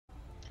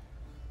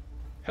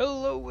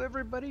Hello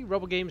everybody,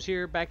 Rebel Games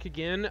here, back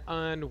again,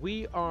 and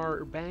we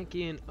are back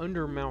in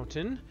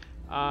Undermountain,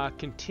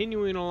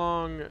 continuing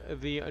along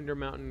the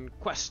Undermountain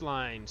quest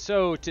line.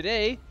 So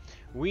today,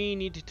 we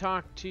need to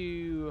talk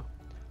to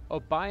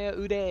Obaya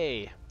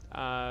Uday,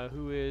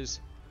 who is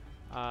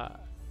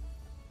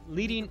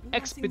leading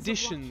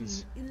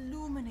expeditions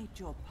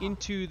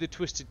into the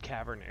Twisted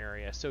Cavern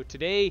area. So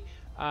today,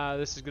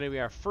 this is going to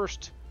be our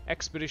first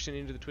expedition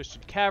into the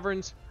Twisted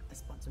Caverns. I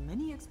sponsor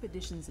many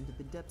expeditions into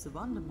the depths of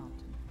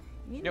Undermountain.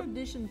 In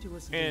addition to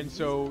us, and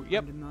so,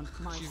 she's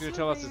going to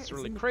tell us it's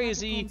really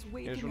crazy,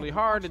 and it's really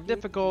hard and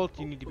difficult,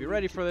 you need to be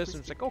ready for this, and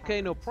it's like, okay,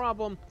 no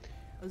problem.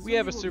 We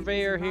have a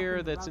surveyor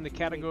here that's in the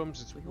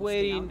catacombs, it's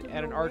waiting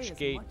at an arch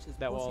gate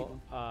that will,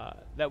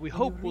 that we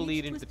hope will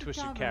lead into the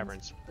Twisted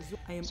Caverns.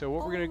 So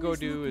what we're going to go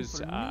do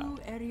is,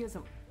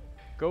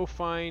 go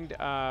find,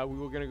 we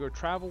were going to go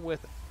travel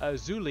with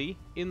Azuli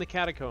in the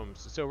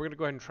catacombs. So we're going to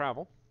go ahead and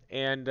travel,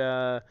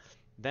 and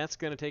that's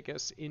going to take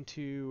us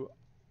into,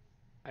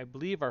 I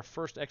believe, our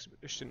first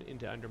expedition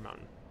into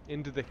Undermountain,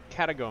 into the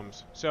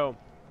catacombs. So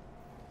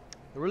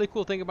the really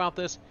cool thing about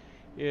this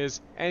is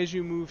as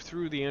you move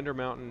through the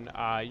Undermountain,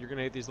 you're going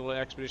to hit these little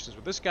expeditions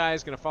where this guy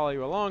is going to follow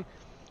you along,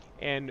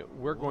 and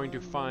we're going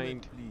to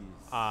find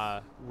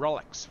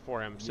relics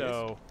for him.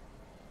 So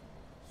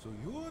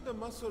you're the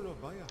muscle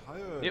of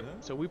Bayahire, yep, huh?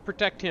 so we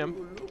protect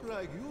him,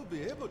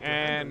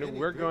 and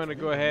we're going to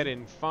go ahead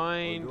and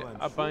find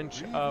a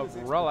bunch of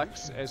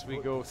relics as we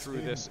go through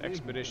this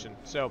expedition.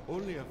 So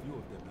only a few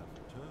of them have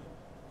returned.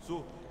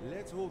 So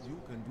let's hope you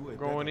can do a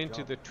going better into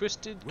job. the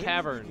Twisted When we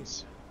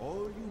Caverns. begin,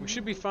 all you We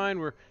should be need fine.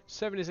 We're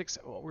 76.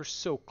 Oh, we're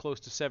so close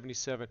to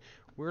 77.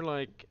 We're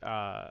like,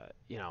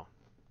 you know,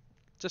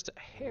 just a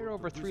hair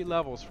over 3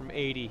 levels from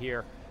 80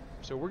 here.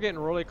 So we're getting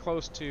really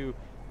close to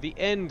the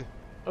end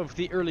of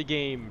the early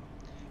game.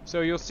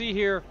 So you'll see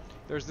here,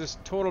 there's this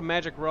total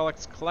magic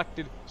relics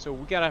collected. So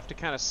we gotta have to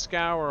kind of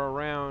scour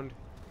around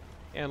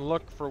and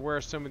look for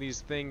where some of these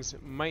things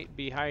might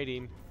be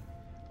hiding.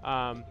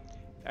 I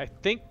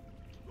think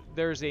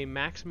there's a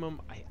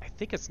maximum. I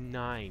think it's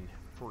 9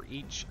 for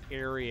each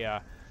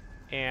area,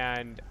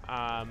 and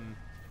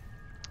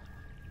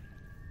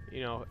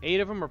you know,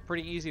 8 of them are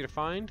pretty easy to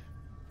find,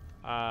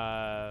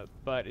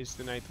 but it's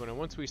the 9th one, and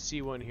once we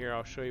see one here,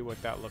 I'll show you what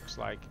that looks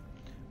like.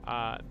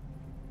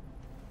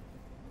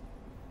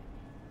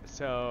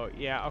 So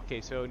yeah,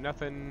 okay, so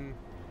nothing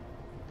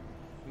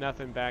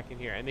back in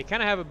here, and they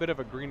kind of have a bit of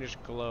a greenish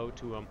glow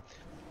to them.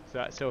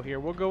 So here,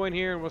 we'll go in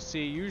here and we'll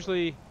see.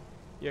 Usually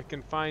you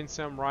can find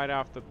some right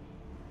off the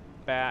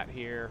bat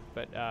here,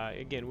 but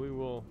again, we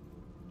will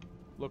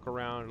look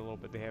around a little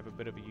bit. They have a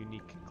bit of a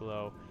unique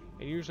glow,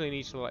 and usually in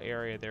each little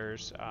area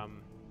there's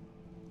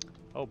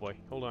oh boy,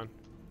 hold on,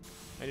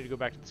 I need to go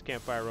back to this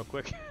campfire real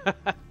quick.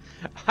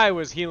 I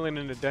was healing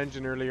in a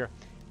dungeon earlier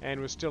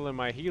and was still in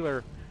my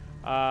healer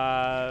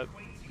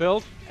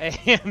build,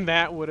 and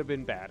that would have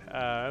been bad.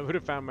 I would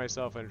have found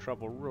myself in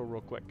trouble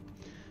real quick.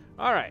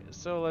 Alright,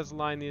 so let's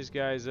line these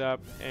guys up,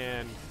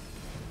 and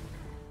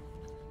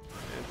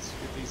let's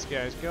get these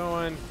guys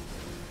going.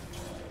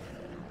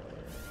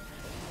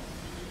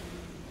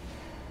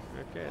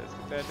 Okay, let's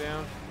get that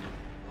down.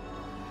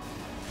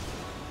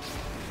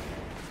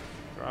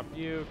 Drop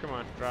you, come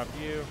on, drop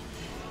you.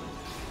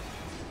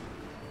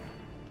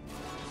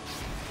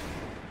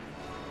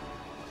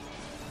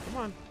 Come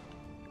on,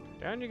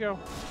 down you go.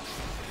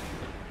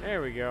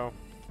 There we go.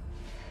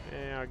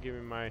 And I'll give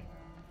him my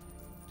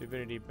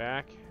divinity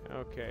back.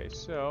 Okay,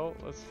 so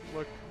let's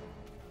look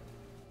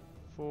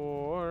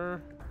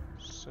for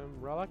some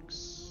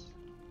relics.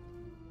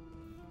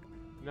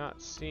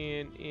 Not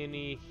seeing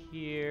any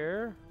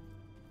here.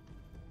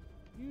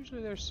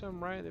 Usually there's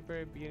some right at the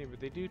very beginning, but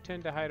they do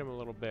tend to hide them a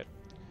little bit.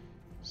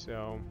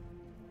 So,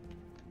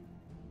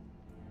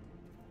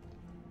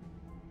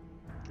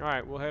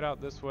 alright, we'll head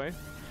out this way.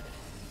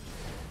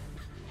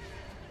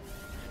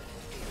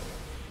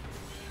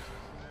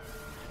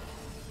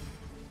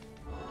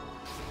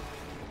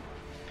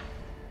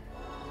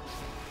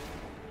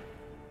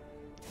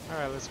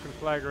 Alright, let's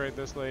conflagrate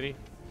this lady.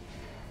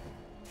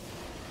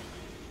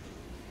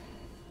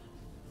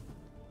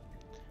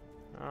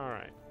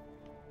 Alright.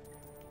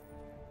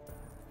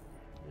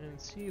 And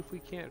see if we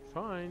can't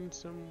find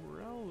some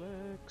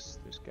relics.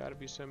 There's gotta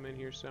be some in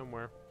here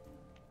somewhere.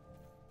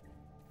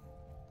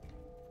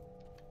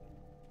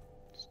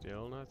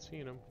 Still not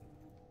seeing them.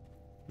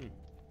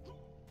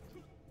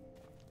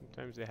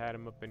 Sometimes they had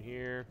them up in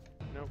here.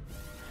 Nope.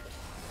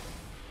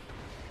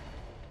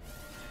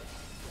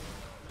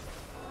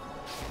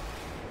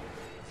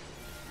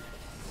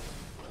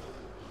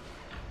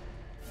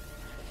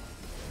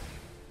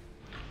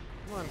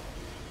 Come on.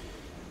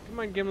 Come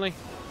on, Gimli.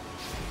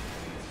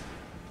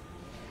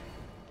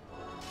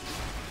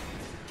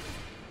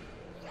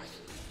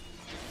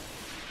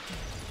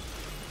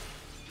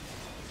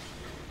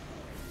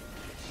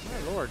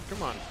 My lord,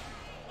 come on.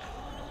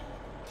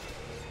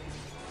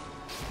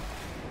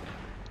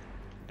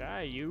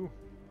 Die, you.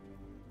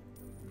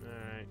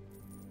 Alright.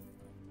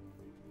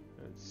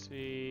 Let's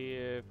see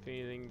if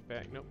anything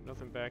back. Nope,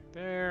 nothing back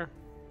there.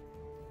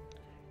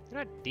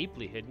 They're not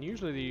deeply hidden.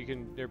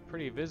 Usually they're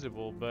pretty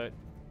visible, but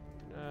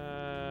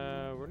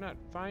we're not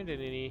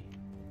finding any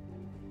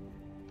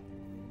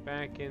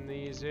back in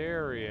these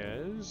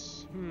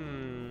areas.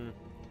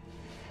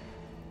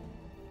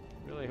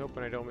 Really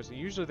hoping I don't miss it.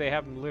 Usually they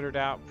have them littered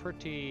out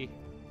pretty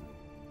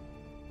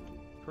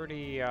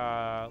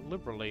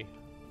liberally.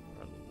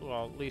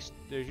 Well, at least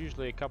there's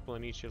usually a couple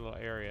in each little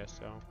area,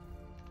 so.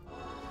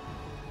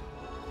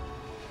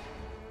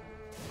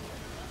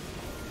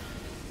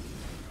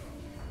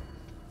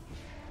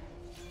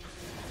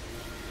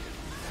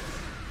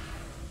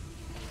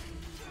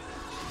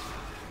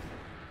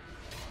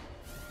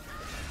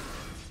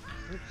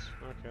 Oops,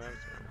 okay, that's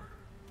wrong.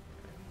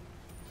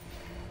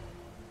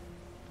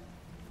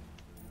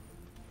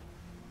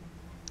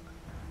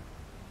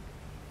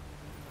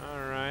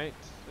 Alright,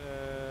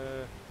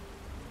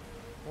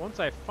 once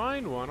I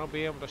find one, I'll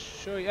be able to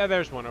show you. Yeah,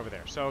 there's one over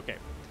there. So, okay.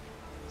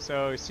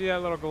 So, you see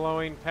that little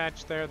glowing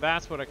patch there?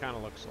 That's what it kind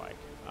of looks like.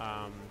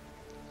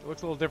 It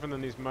looks a little different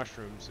than these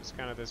mushrooms. It's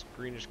kind of this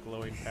greenish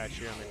glowing patch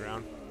here on the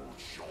ground.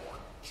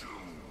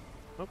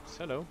 Oops,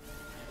 hello.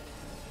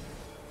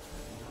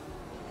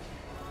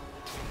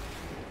 Is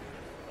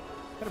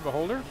that a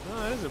beholder? Oh,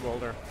 that is a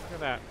beholder. Look at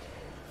that.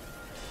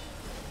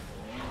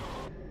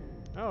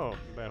 Oh,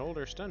 the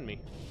beholder stunned me.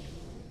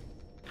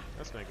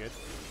 That's not good.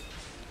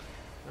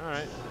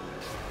 Alright.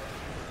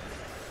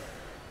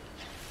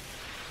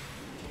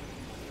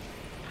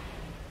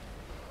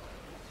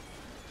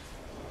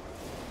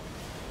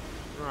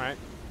 Alright.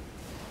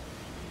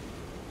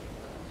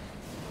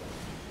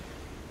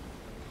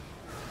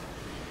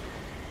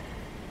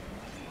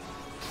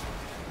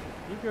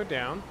 You go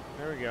down.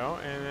 There we go.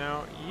 And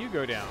now you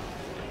go down.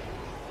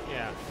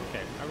 Yeah,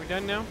 okay. Are we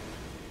done now?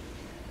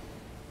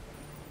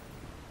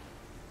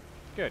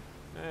 Good.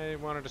 I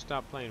wanted to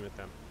stop playing with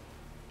them.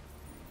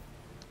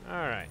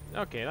 Alright.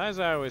 Okay, as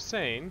I was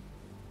saying,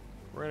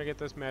 we're going to get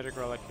this magic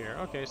relic here.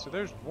 Okay, so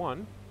there's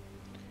one.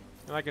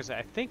 And like I said,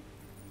 I think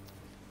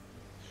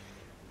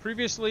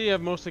previously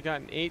I've mostly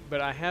gotten 8,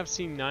 but I have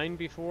seen 9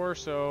 before,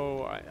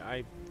 so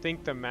I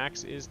think the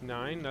max is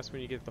 9. That's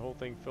when you get the whole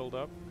thing filled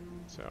up.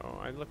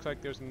 So it looks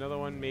like there's another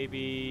one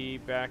maybe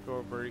back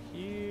over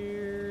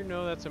here.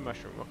 No, that's a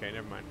mushroom. Okay,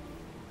 never mind.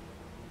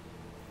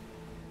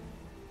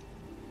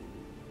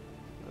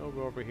 We'll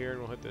go over here and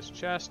we'll hit this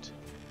chest.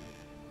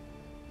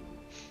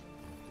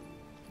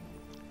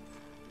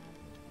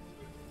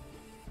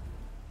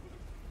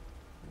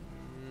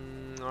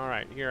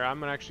 Alright, here, I'm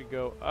going to actually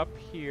go up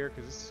here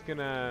because this is going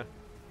to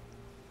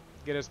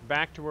get us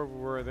back to where we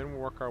were, then we'll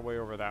work our way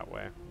over that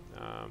way.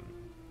 So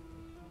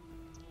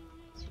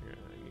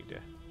I need to...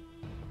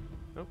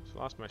 Oops,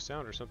 lost my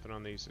sound or something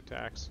on these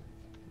attacks.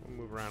 We'll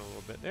move around a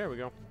little bit. There we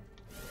go.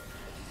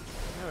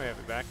 Now we have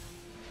it back.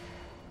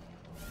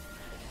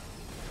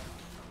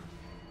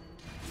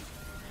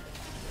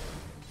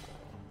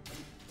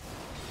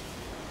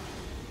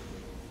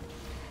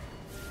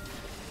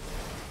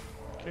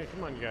 Okay,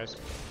 come on, you guys.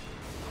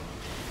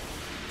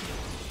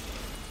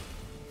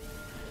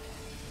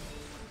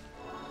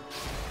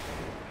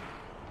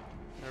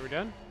 Are we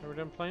done? Are we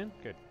done playing?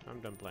 Good. I'm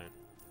done playing.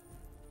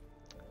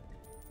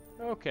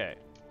 Okay.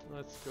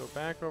 Let's go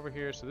back over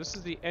here. So this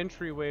is the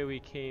entryway we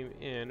came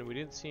in. We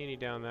didn't see any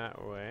down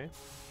that way.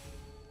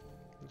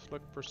 Let's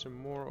look for some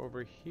more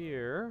over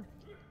here.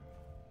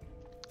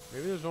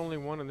 Maybe there's only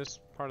one in this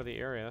part of the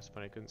area. That's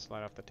funny. I couldn't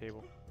slide off the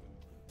table.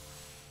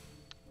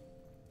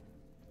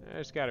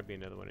 There's got to be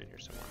another one in here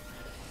somewhere.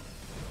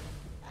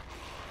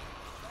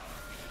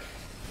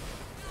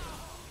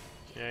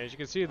 Yeah, as you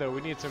can see though,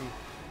 we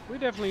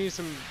definitely need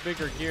some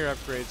bigger gear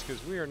upgrades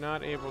because we are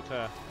not able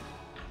to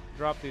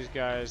drop these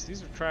guys.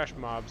 These are trash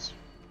mobs,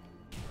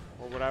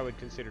 or what I would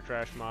consider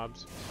trash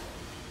mobs.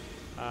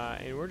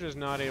 And we're just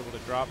not able to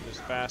drop them as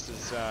fast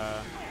as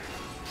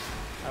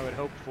I would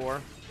hope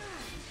for.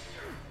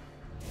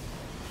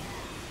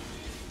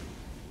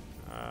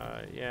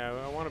 Yeah,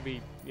 I want to be,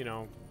 you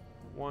know,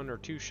 1 or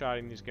 2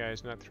 shotting these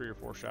guys, not 3 or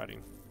 4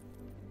 shotting.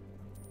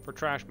 For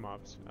trash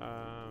mobs.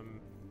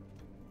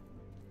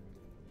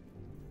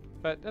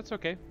 But that's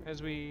okay,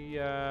 as we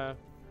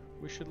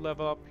should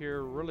level up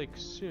here really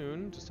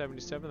soon to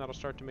 77. That'll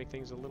start to make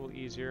things a little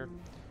easier.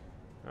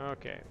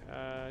 Okay,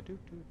 yep.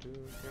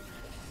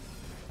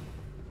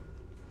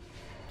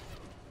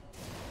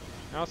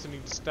 I also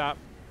need to stop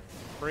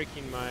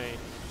breaking my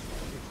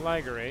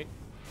conflagrate.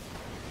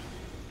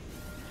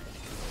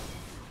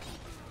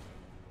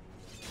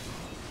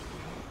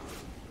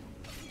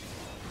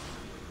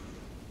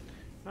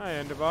 Hi,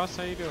 Underboss,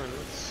 how you doing?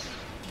 Let's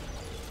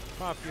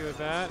pop you with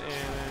that and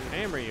then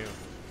hammer you.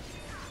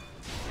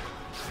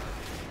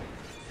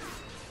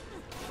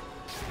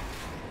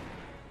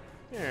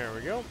 There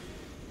we go.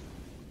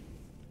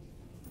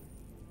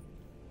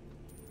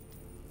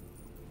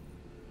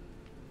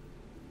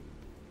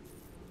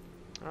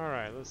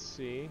 Alright, let's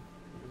see.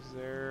 Is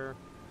there...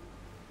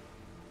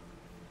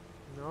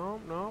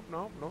 Nope, nope,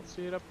 nope. Don't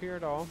see it up here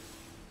at all.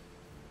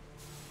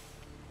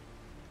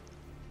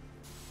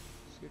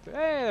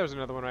 Hey, there's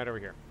another one right over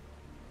here.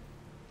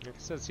 Like I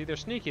said, see, they're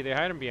sneaky. They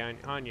hide them behind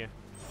on you.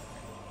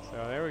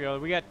 So there we go.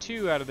 We got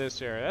 2 out of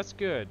this area. That's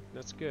good.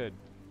 That's good.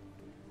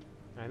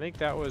 I think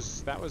that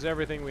was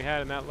everything we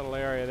had in that little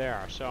area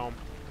there. So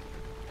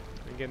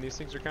again, these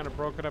things are kind of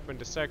broken up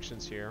into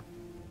sections here,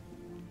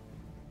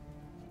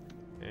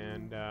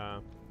 and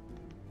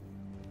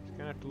just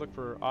gonna have to look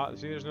for.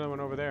 See, there's another one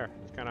over there.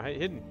 It's kind of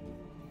hidden.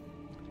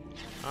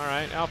 All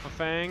right, Alpha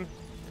Fang.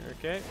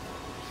 Okay.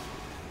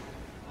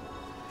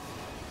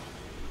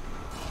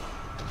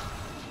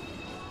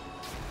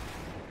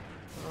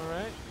 All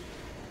right.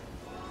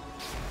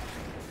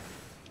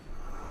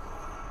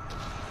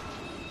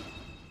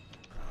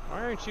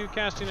 Why aren't you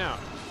casting out?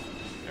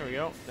 There we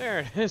go. There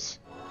it is.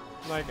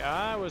 Like,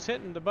 I was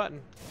hitting the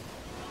button.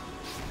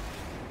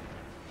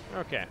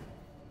 Okay.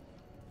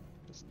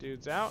 This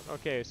dude's out.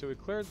 Okay, so we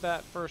cleared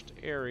that first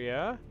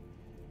area.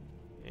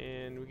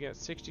 And we got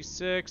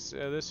 66.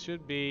 This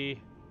should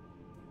be...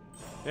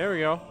 There we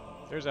go.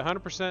 There's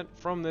 100%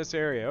 from this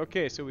area.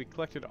 Okay, so we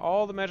collected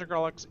all the magic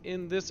relics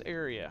in this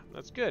area.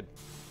 That's good.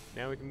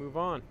 Now we can move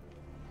on.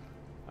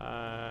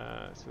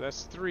 So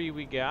that's 3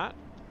 we got.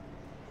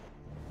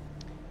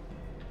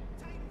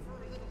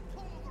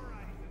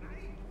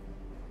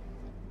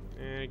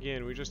 And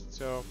again, we just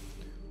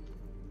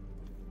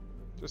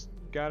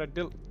gotta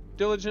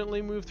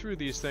diligently move through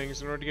these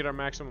things in order to get our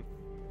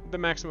the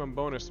maximum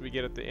bonus we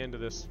get at the end of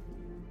this.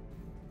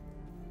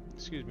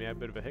 Excuse me, I have a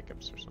bit of a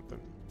hiccups or something.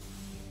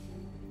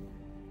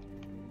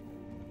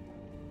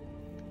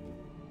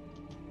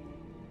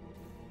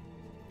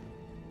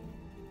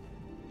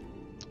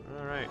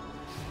 All right.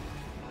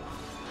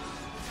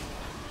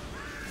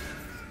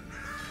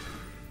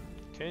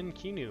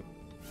 Kenkinu.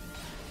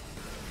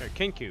 Or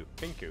Kenku.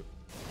 Kenku.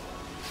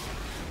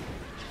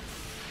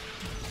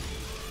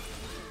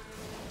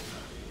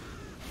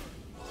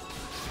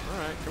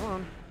 Alright, come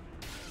on.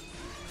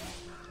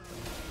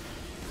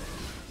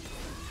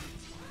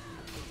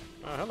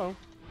 Oh, hello.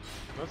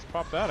 Let's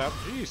pop that up.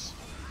 Jeez.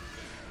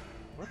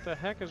 What the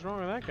heck is wrong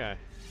with that guy?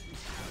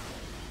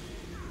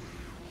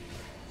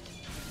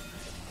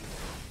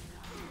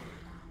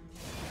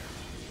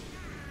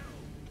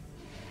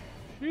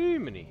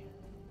 Jiminy.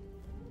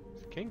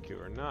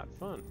 Kenku are not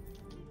fun.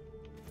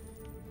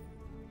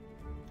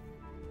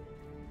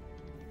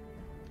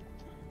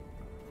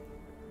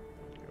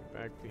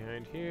 Back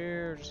behind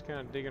here, just kind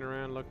of digging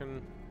around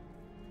looking.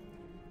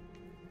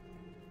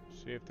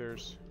 See if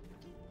there's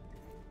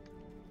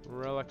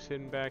relics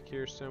hidden back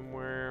here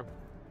somewhere.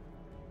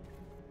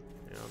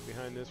 You know,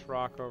 behind this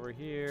rock over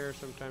here,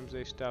 sometimes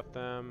they stuff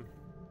them.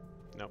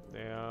 Nope,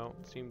 they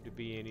don't seem to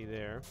be any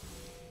there.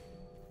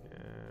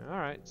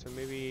 Alright, so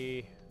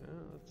maybe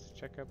let's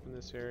check up in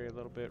this area a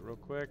little bit real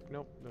quick.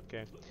 Nope,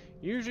 okay.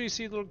 Usually you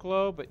see a little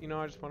glow, but you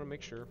know, I just want to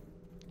make sure.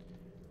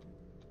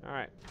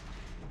 Alright.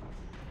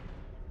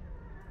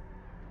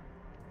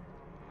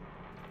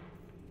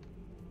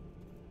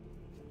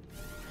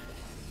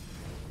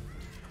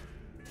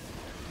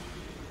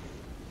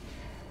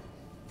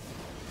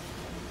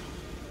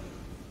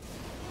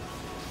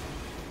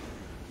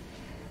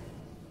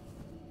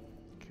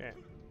 Okay.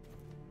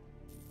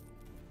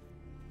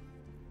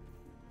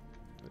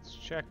 Let's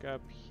check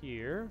up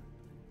here.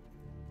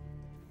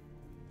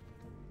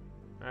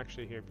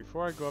 Actually, here,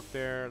 before I go up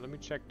there, let me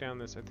check down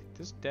this. I think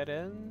this dead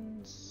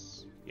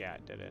ends? Yeah,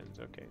 it dead ends.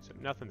 Okay, so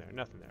nothing there,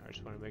 nothing there. I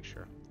just want to make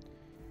sure.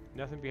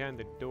 Nothing behind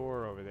the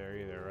door over there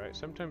either, right?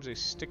 Sometimes they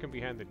stick them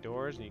behind the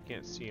doors and you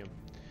can't see them.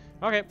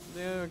 Okay,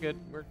 yeah, we're good.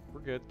 We're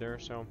good there,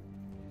 so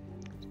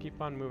let's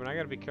keep on moving. I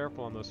gotta be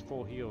careful on those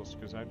full heals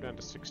because I'm down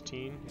to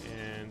 16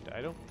 and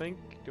I don't think,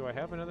 do I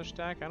have another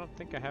stack? I don't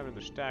think I have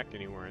another stack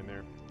anywhere in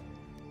there.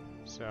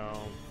 So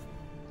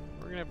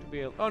we're gonna have to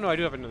be oh no, I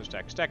do have another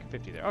stack. Stack of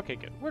 50 there. Okay,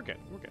 good. We're good.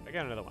 We're good. I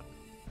got another one.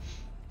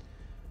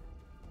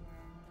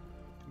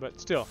 But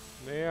still,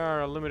 they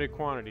are a limited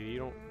quantity.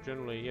 You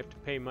have to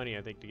pay money,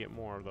 I think, to get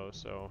more of those.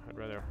 So I'd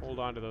rather hold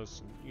on to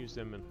those and use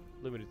them in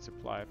limited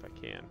supply if I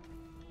can.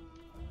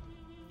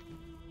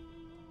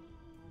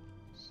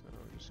 So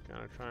I'm just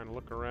kind of trying to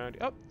look around.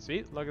 Oh,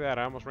 see, look at that.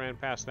 I almost ran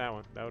past that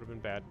one. That would have been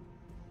bad.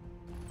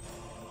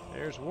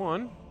 There's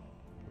one.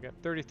 We got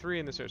 33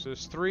 in this area. So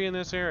there's 3 in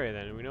this area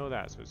then, and we know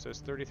that. So it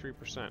says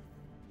 33%.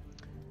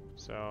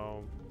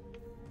 So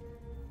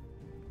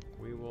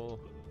we will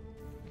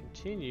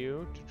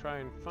continue to try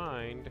and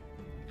find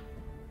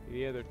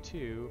the other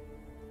 2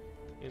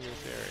 in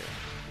this area.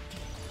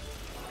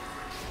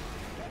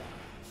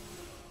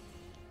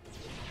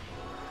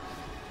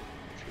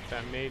 Let's get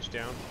that mage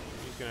down.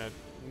 He's gonna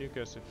nuke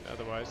us if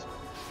otherwise.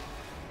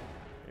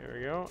 There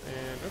we go.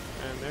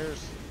 And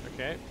there's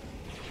okay.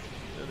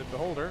 And the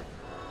beholder.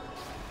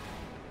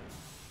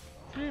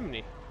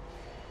 Chimney.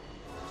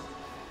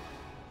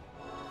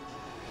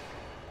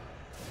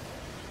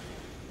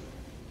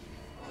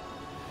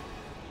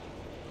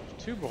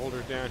 2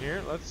 beholders down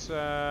here. Let's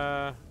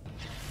get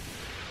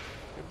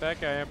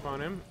that guy up on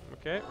him.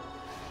 Okay.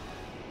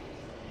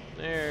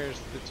 There's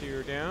the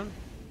 2 down.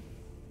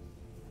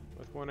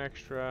 With 1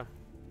 extra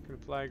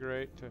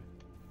conflagrate for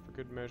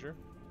good measure.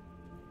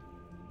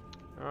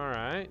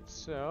 Alright,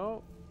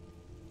 so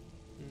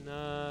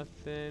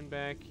Nothing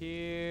back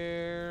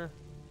here.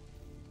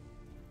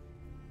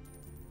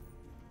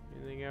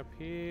 Anything up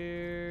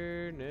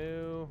here?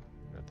 No.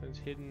 Nothing's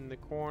hidden in the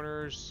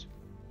corners.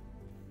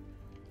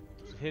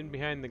 It's hidden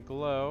behind the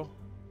glow.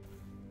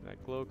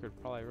 That glow could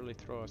probably really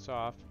throw us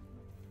off.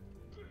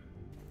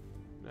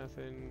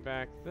 Nothing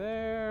back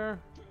there.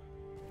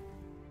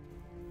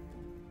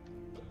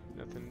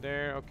 Nothing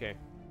there. Okay.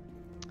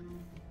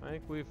 I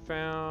think we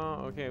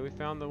found... Okay, we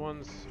found the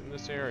ones in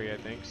this area, I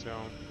think, so...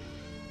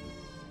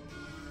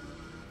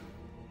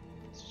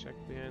 Let's check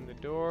behind the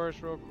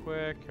doors real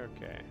quick.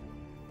 Okay.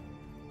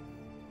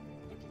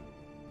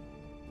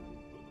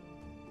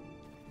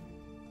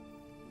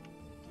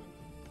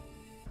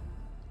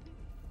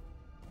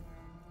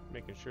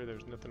 Making sure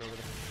there's nothing over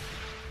there.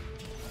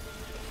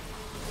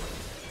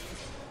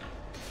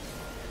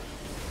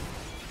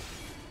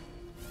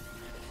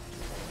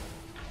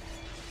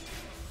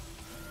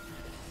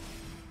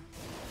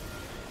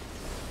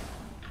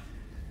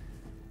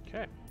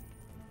 Okay.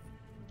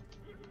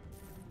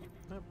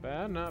 Not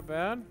bad, not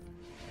bad.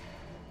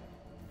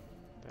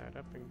 That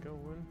up and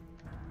going.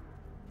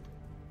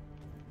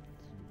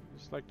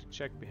 Just like to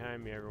check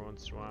behind me every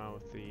once in a while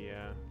with the,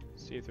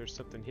 see if there's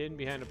something hidden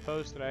behind a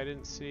post that I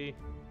didn't see.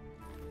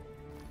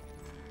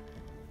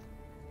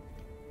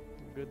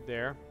 Good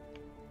there.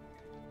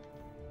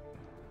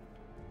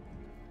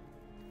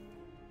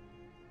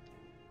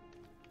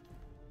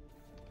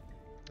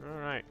 All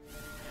right.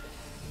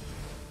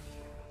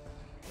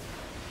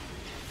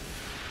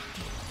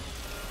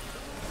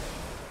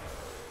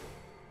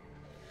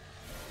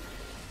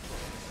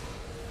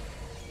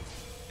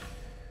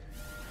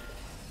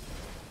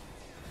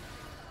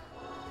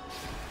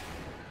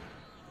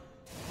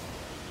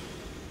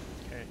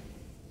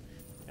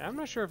 I'm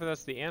not sure if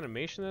that's the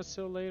animation that's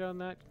so late on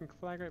that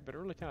conflagrate, but it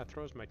really kind of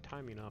throws my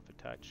timing off a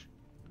touch.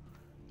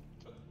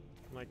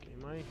 Like,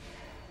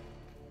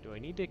 do I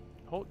need to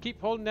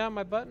keep holding down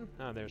my button?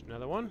 Ah, there's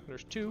another one.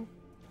 There's two.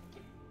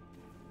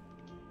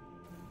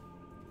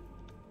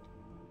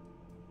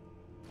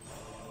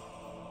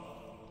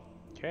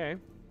 Okay.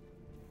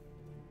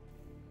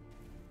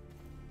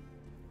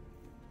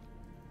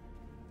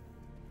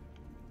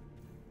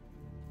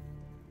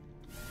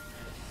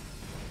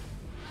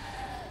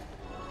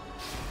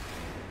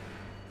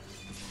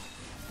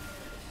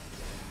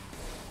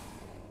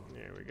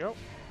 Go.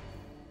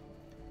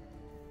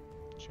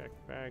 Check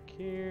back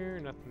here,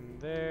 nothing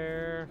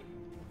there.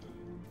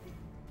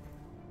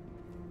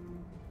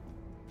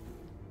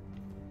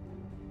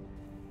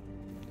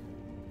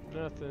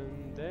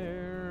 Nothing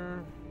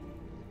there.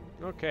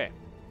 Okay.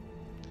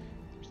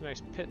 There's a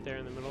nice pit there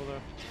in the middle of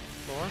the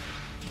floor.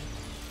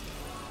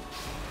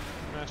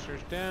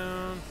 Master's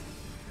down.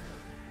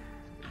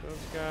 Those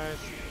guys.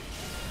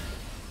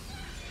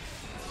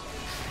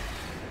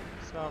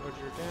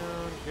 Salvager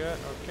down. Good.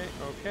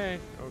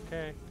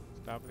 Okay.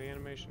 Stop the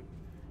animation.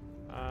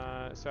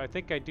 So I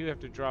think I do have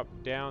to drop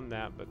down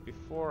that, but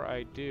before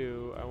I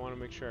do, I want to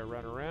make sure I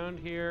run around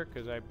here,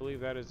 because I believe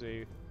that is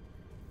a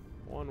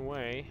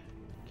one-way.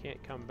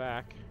 Can't come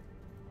back.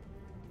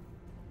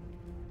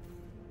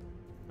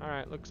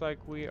 Alright, looks like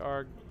we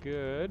are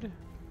good.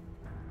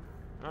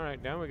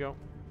 Alright, down we go.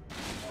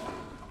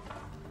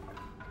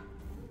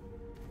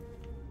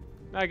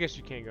 I guess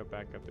you can't go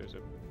back up. There's a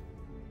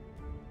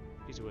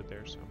piece of wood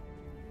there, so.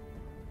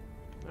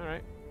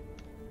 Alright.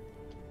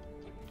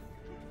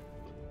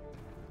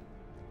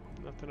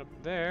 Nothing up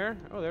there.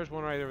 Oh, there's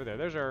one right over there.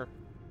 There's our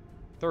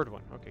third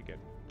one. Okay, good.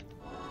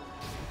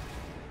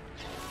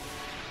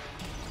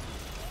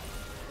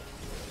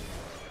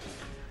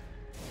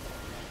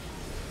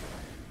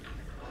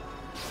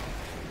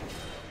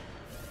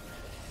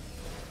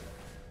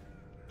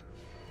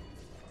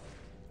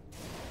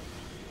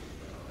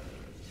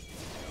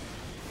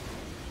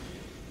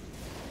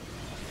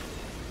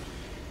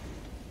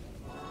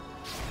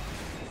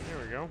 There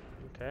we go.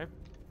 Okay.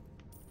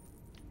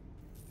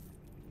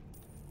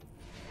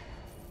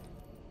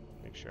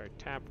 Make sure I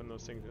tap when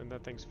those things, and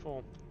that thing's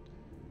full.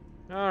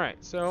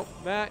 Alright, so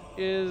that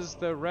is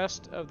the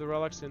rest of the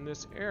relics in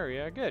this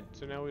area. Good.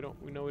 So now we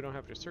know we don't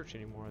have to search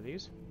any more of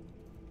these.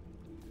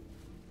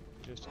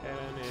 Just head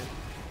on in.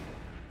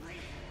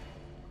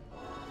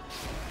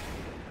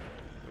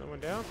 Another one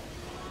down.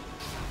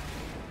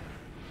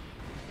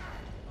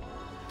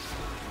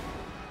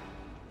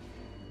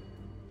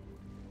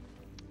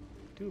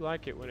 I do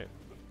like it when it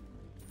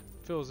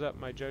fills up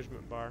my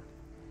judgment bar.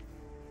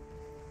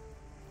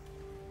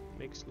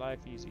 Makes life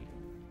easy.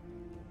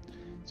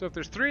 So if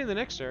there's 3 in the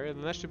next area,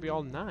 then that should be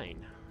all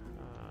 9.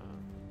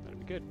 That'd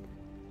be good.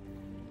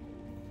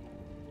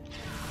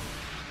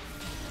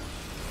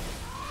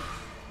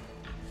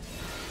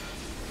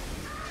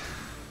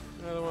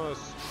 Another one of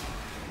those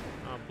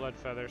blood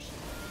feathers.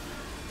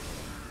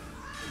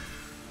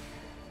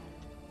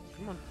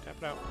 Come on, tap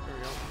it out. There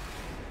we go.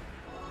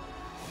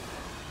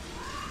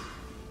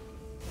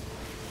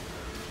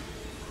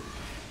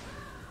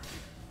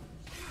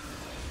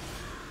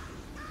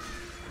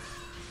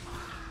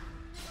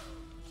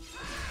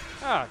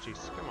 Ah,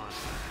 jeez, come on.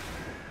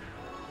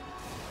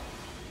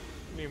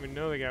 Didn't even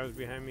know the guy was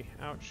behind me.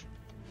 Ouch.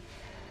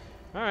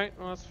 Alright,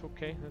 well that's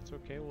okay. That's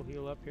okay. We'll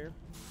heal up here.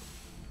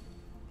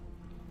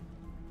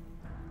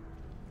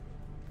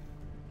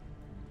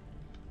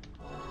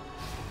 There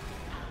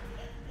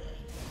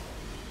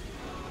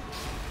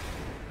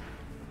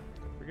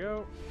we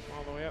go.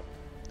 All the way up.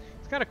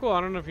 It's kind of cool.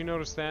 I don't know if you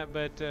noticed that,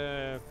 but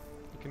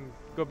you can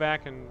go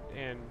back and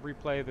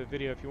replay the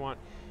video if you want.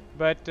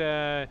 But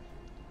I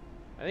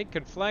think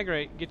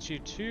Conflagrate gets you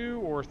 2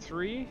 or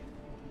 3.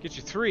 Gets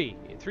you 3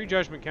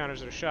 judgment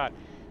counters at a shot.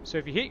 So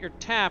if you hit your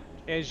tap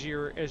as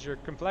your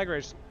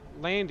Conflagrate's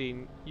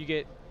landing, you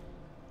get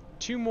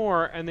 2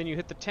 more, and then you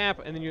hit the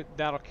tap, and then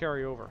that'll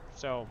carry over.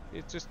 So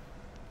it's just,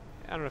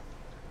 I don't know if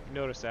you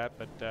noticed that,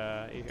 but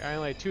I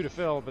only had 2 to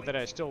fill, but then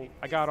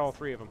I got all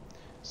 3 of them.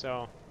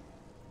 So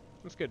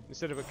that's good,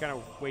 instead of it kind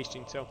of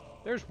wasting. So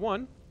there's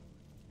one.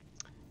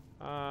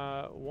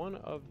 One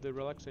of the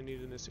relics I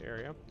need in this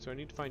area. So I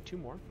need to find 2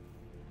 more.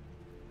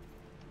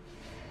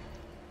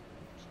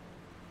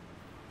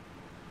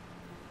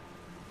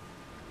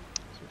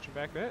 Switching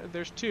back there.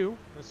 There's 2.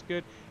 That's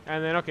good.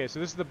 And then, okay, so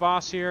this is the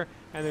boss here,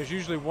 and there's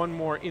usually 1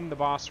 more in the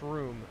boss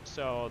room.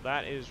 So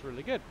that is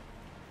really good.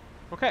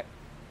 Okay.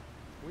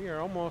 We are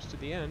almost to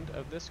the end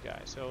of this guy.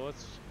 So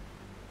let's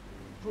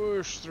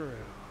push through.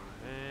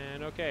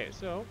 And okay,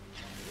 so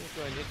let's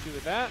go ahead and hit you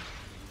with that.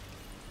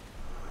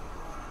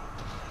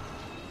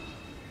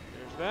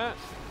 There's that.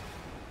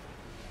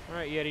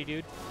 Alright, Yeti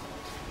dude.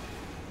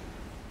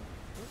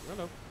 Oh,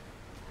 hello.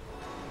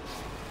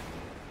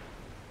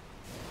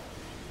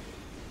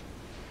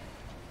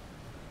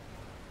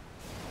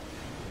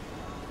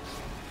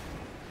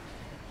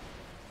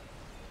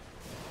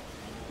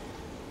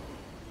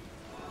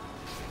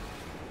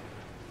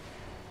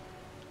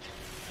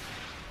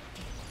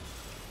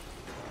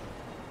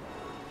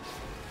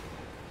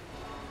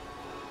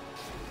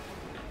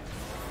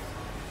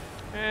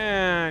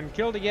 And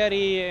killed a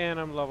Yeti, and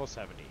I'm level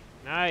 70.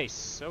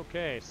 Nice.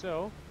 Okay,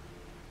 so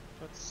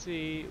let's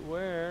see,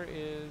 where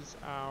is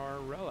our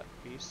relic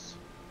piece?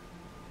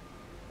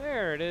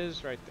 There it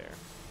is, right there.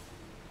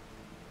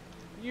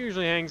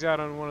 Usually hangs out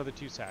on one of the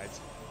 2 sides.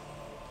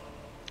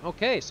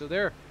 Okay, so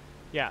there,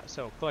 yeah,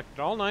 so collected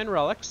all 9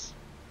 relics,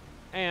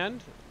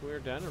 and we're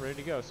done and ready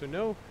to go. So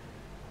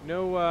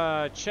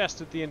no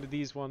chest at the end of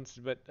these ones,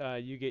 but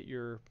you get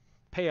your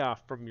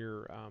payoff from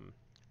your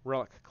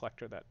relic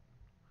collector that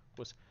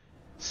was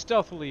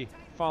stealthily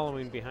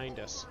following behind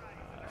us.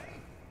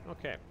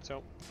 Okay,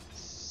 so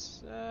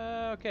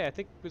okay, I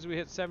think as we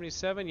hit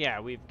 77, yeah,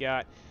 we've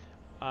got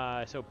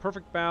so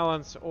Perfect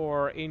Balance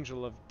or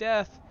Angel of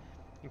Death.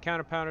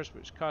 Encounter counters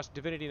which cost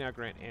divinity now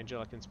grant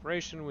angelic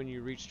inspiration. When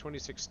you reach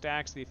 26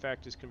 stacks, the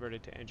effect is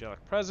converted to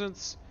angelic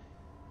presence.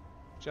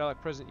 Angelic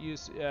presence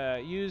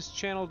use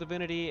channel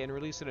divinity and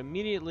release it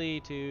immediately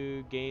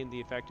to gain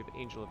the effect of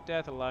Angel of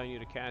Death, allowing you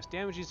to cast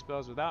damaging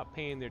spells without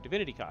paying their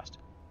divinity cost.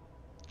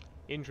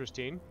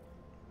 Interesting.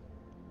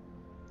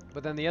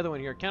 But then the other one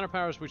here, counter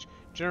powers which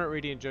generate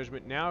Radiant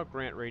Judgment now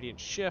grant Radiant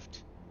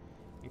Shift.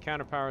 And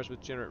counter powers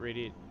which generate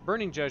Radiant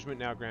Burning Judgment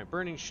now grant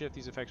Burning Shift.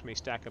 These effects may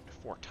stack up to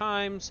 4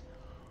 times.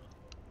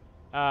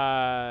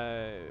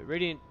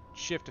 Radiant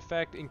Shift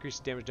effect increases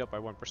damage dealt by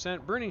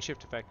 1%. Burning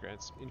Shift effect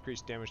grants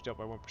increased damage dealt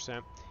by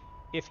 1%.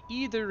 If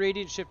either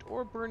Radiant Shift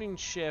or Burning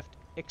Shift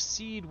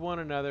exceed one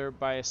another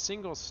by a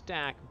single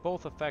stack,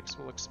 both effects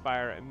will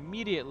expire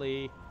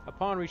immediately.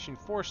 Upon reaching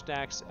 4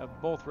 stacks of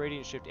both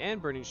Radiant Shift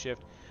and Burning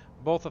Shift,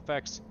 both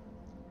effects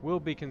will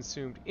be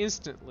consumed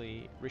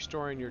instantly,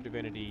 restoring your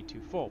divinity to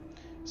full.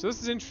 So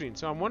this is interesting.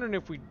 So I'm wondering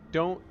if we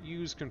don't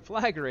use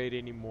Conflagrate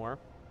anymore,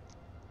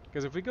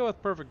 because if we go with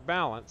Perfect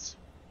Balance,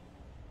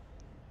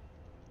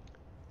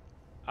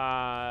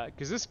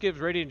 because this gives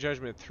Radiant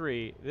Judgment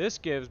 3, this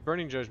gives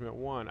Burning Judgment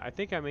 1. I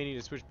think I may need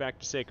to switch back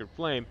to Sacred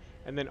Flame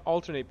and then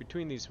alternate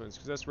between these ones,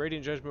 because that's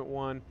Radiant Judgment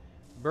 1,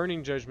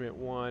 Burning Judgment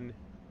 1,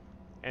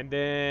 and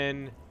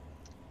then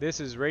this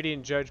is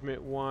Radiant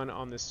Judgment 1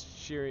 on the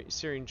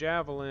Searing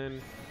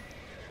Javelin.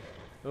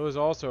 Those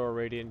also are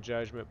Radiant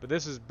Judgment, but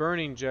this is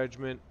Burning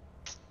Judgment.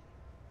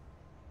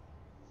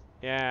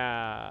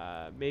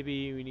 Yeah,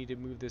 maybe we need to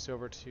move this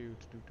over to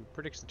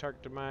predicts the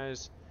target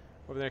demise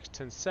over the next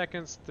 10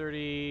 seconds.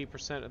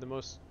 30%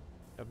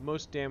 of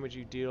most damage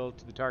you deal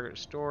to the target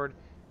restored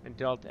and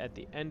dealt at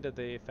the end of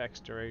the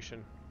effect's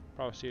duration.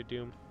 Prophecy of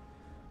Doom.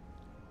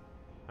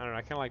 I don't know,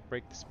 I kind of like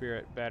Break the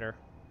Spirit better.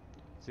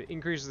 So it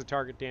increases the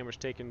target damage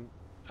taken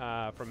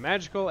from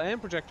magical and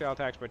projectile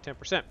attacks by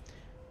 10%,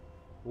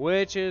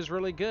 which is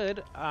really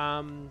good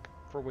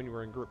for when you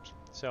were in groups.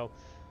 So,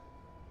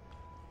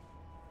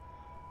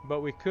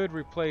 but we could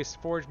replace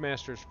Forge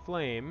Master's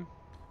Flame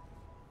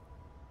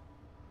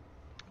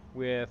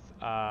with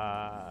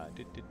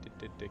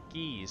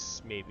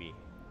Geese, maybe.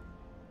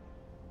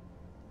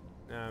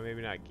 No,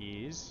 maybe not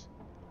Geese.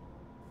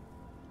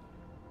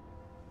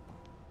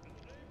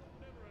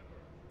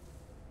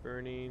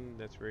 Burning,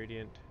 that's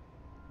Radiant.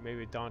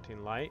 Maybe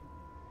Daunting Light.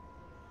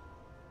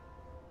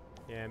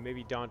 Yeah,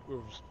 maybe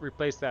we'll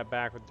replace that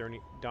back with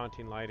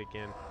Daunting Light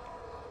again.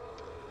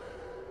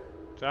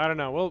 So I don't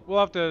know. We'll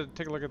have to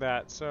take a look at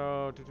that.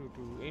 So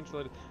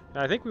Angel.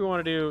 I think we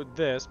want to do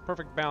this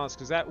perfect balance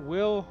because that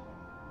will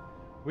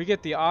we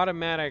get the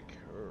automatic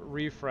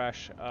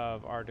refresh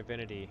of our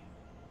divinity.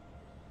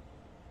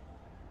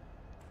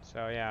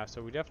 So yeah,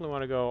 so we definitely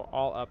want to go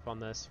all up on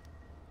this.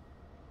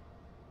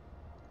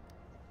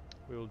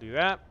 We will do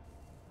that.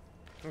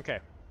 Okay,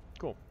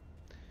 cool.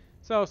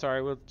 So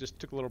sorry, we just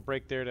took a little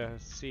break there to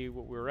see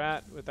what we were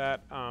at with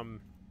that.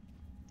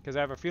 Because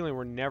I have a feeling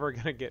we're never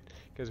gonna get,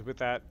 because with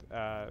that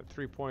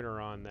 3-pointer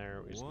on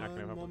there, we're just not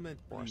gonna have a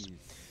force.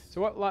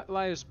 So what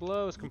lies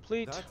below is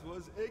complete. That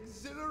was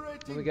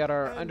exhilarating. And we got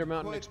our and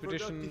Undermountain quite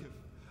expedition productive.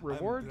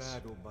 rewards.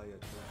 I'm glad Obaya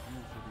chose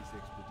you for this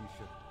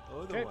expedition.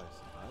 Okay. Otherwise,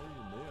 I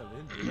may have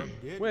ended up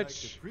dead like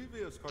the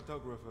previous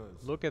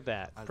cartographers. Look at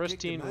that. I'll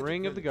Pristine take the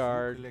Ring of the magic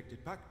Guard. relics you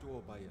collected back to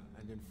Obaya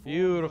and inform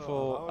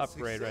Beautiful her of our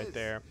upgrade right success.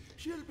 there.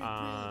 She'll be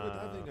pleased with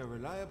having a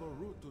reliable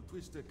route to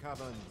Twisted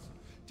Caverns.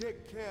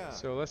 Take care.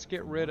 So let's get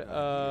From rid what I hear,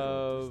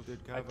 of,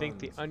 Twisted I think,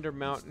 the Caverns is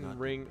Undermountain not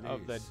Ring the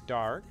of the place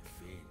Dark.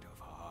 for the faint of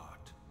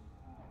heart.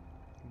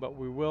 But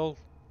we will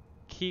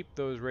keep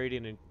those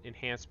radiant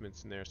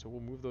enhancements in there. So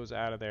we'll move those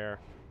out of there.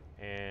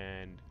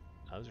 And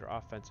those are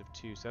offensive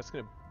too. So that's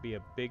going to be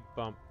a big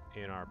bump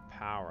in our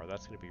power.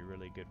 That's going to be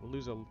really good. We'll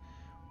lose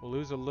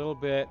a little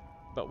bit,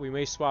 but we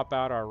may swap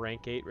out our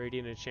rank 8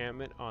 radiant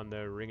enchantment on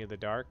the Ring of the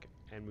Dark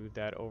and move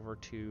that over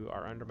to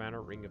our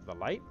Undermountain Ring of the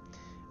Light.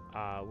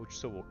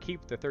 So we'll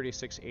keep the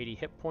 3680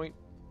 hit point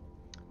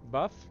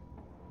buff,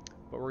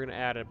 but we're going to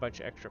add a bunch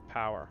of extra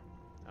power.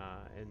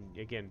 And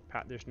again,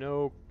 there's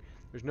no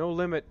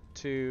limit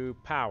to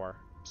power,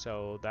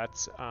 so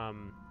that's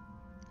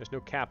there's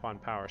no cap on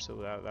power, so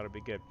that'll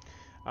be good.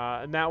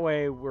 And that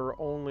way we're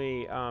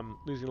only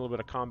losing a little bit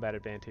of combat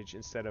advantage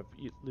instead of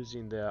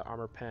losing the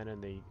armor pen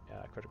and the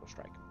critical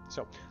strike.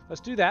 So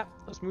let's do that.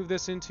 Let's move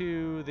this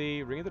into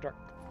the Ring of the Dark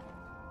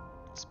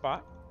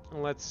spot,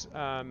 and let's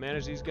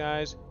manage these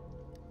guys.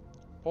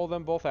 Pull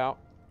them both out.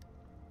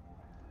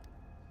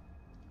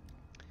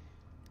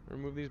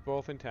 Remove these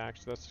both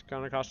intact. So that's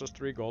going to cost us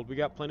 3 gold. We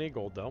got plenty of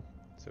gold though,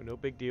 so no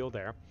big deal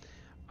there.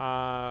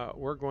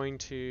 We're going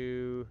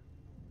to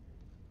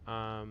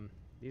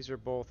these are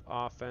both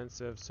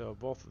offensive, so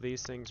both of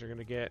these things are going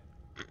to get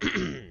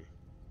well,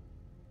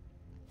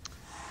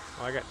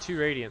 I got 2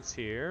 radiants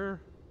here.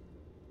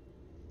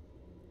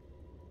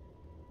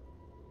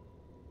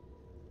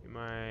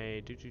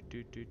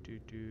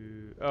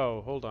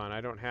 Oh, hold on,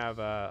 I don't have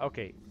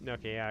okay,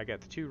 yeah, I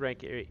got the 2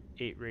 rank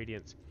 8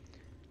 radiants.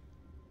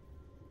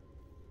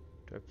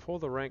 Do I pull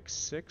the rank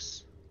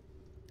 6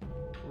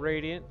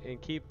 radiant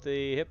and keep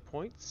the hit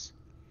points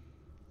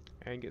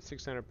and get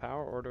 600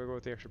 power, or do I go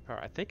with the extra power?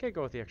 I think I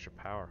go with the extra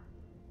power.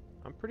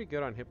 I'm pretty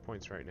good on hit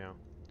points right now.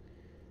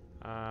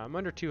 I'm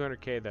under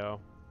 200k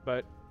though,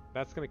 but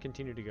that's going to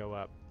continue to go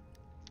up.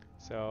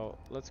 So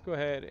let's go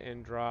ahead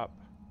and drop.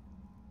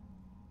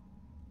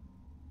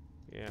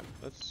 Yeah,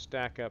 let's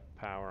stack up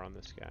power on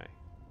this guy.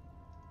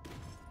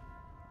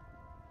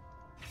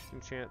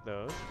 Enchant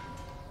those.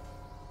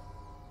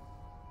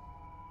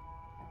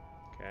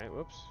 Okay,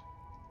 whoops.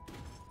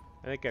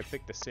 I think I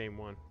picked the same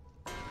one.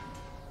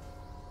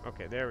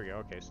 Okay, there we go.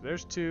 Okay, so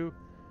there's 2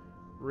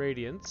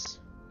 radiants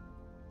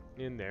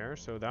in there.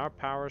 So our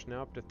power is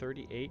now up to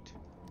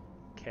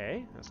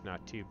 38k. That's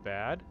not too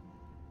bad.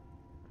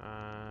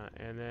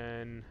 And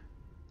then...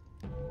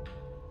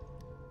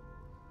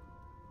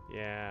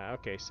 yeah,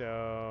 okay,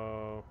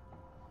 so...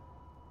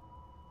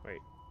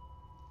 wait.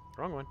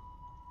 Wrong one.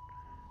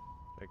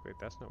 Like, wait,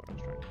 that's not what I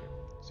was trying to do.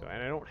 So,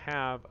 and I don't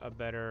have a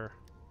better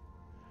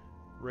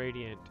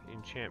radiant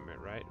enchantment,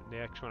 right? The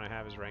next one I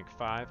have is rank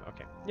 5.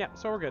 Okay, yeah,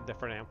 so we're good there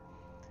for now.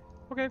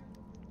 Okay,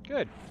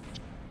 good.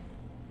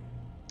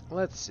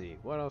 Let's see,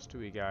 what else do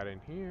we got in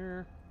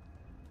here?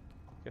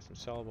 Get some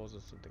sellables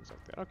and some things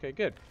like that. Okay,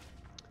 good.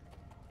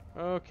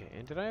 Okay,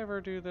 and did I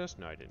ever do this?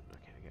 No, I didn't.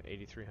 Okay, I got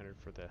 8,300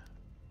 for the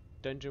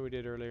dungeon we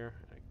did earlier.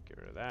 I can get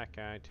rid of that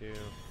guy too.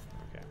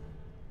 Okay.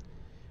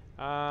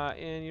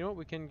 And you know what?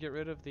 We can get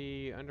rid of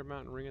the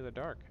Undermountain Ring of the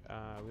Dark.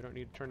 We don't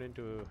need to turn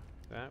into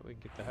that. We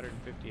can get the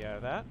 150 out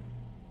of that.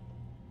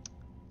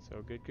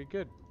 So good, good,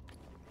 good.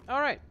 All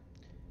right.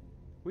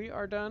 We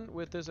are done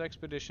with this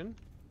expedition.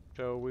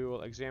 So we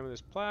will examine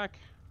this plaque.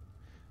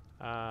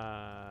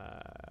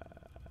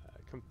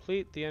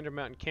 Complete the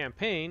Undermountain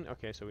campaign.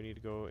 Okay, so we need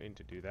to go in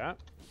to do that.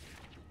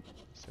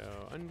 So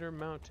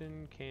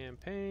Undermountain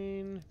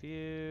campaign,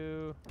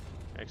 view,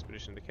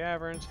 expedition to the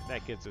caverns.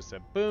 That gets us a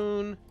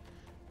boon.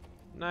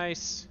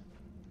 Nice.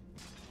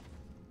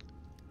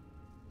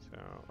 So,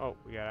 oh,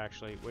 we gotta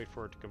actually wait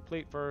for it to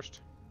complete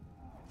first.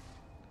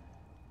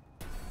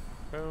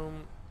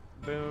 Boom,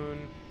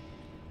 boon,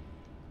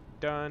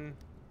 done.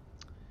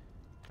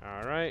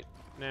 All right,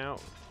 now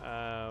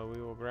we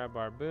will grab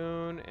our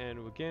boon, and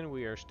again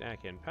we are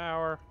stacking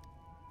power.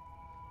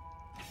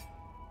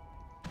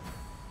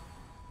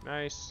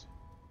 Nice.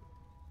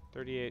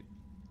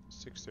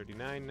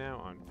 38,639 now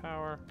on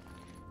power.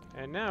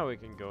 And now we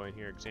can go in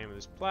here, examine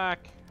this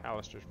plaque,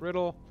 Alistair's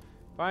Riddle,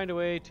 find a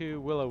way to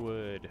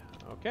Willowwood.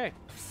 Okay.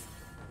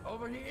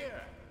 Over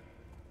here!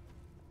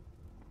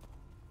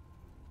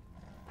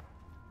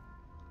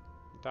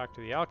 talk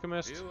to the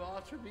alchemist. You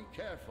ought to be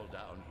careful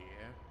down here.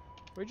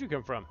 Where'd you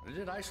come from?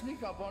 Did I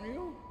sneak up on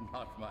you?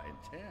 Not my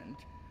intent.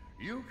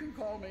 You can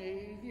call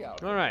me the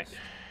alchemist. All right.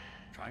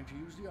 Trying to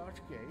use the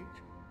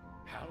archgate.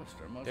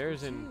 Hallister must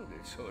There's have an sealed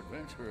it, so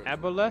adventurers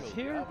aboleth will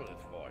here?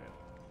 aboleth for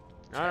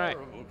you. All right.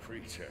 Terrible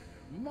creature.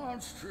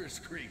 Monstrous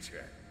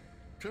creature.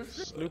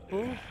 Sloop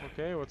pool.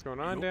 Okay, what's going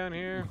on down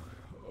here?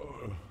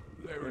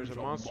 There's a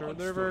monster in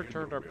the river.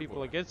 Turned our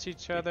people against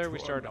each other. We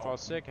started to fall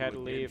sick. Had to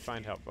leave.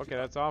 Find help. Okay,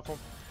 that's awful.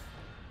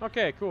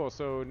 Okay, cool.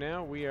 So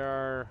now we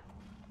are...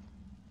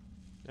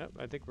 Yep,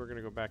 I think we're going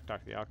to go back and talk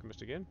to the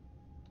alchemist again.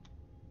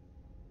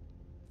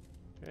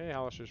 Okay,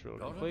 Hallister's really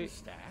Don't complete.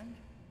 understand?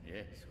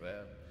 Yes,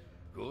 well,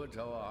 good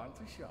though aren't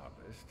the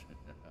sharpest.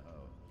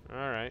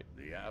 Alright.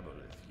 The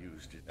aboleth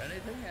used it.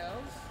 Anything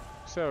else?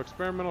 So,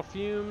 experimental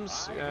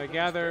fumes.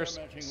 Gather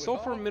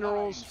sulfur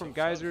minerals from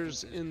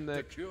geysers in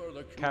the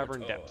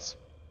cavern depths.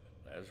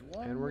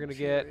 And we're going to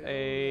get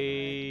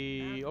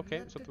a...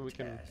 Okay, something we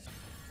can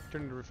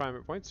turn into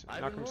refinement points.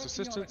 Alchemist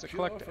assistance.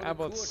 Collect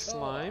aboleth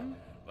slime.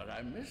 But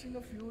I'm missing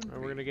a few And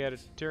we're going to get a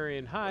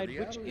Tyrian hide,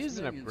 which is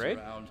an upgrade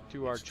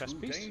to our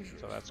chest piece,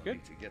 so that's good.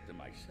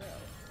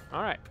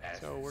 Alright,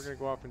 so we're going to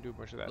go off and do a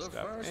bunch of that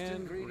stuff.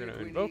 And we're going to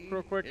invoke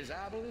real quick. Is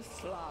aboleth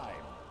slime.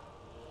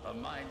 A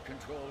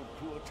mind-controlled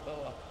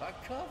Kuotoa are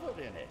covered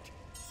in it.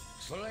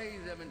 Slay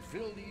them and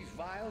fill these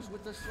vials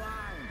with the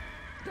slime.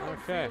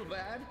 Don't feel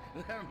bad.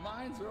 Their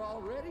minds are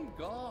already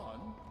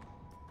gone.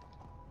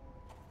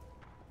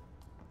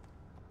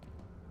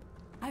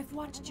 I've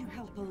watched you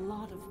help a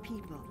lot of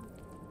people.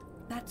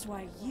 That's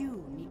why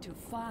you need to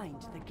find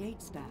the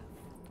gate staff.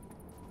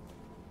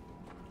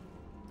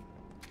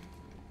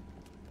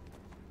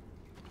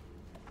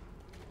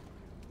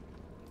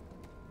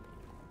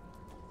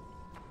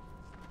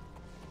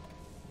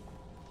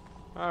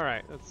 All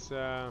right, let's These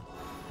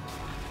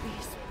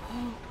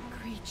poor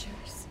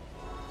creatures.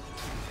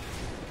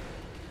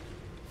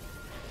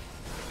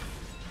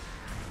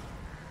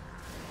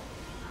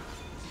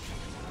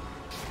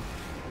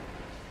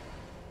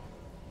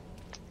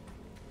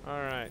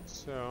 Alright,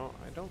 so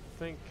I don't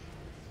think...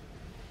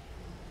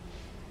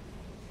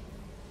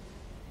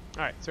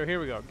 Alright, so here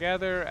we go.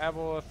 Gather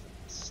aboleth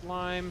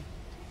slime.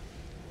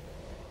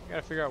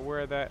 Gotta figure out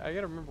where that... I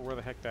gotta remember where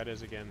the heck that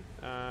is again.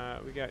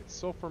 We got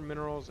sulfur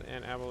minerals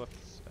and aboleth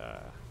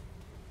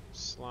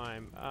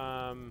slime.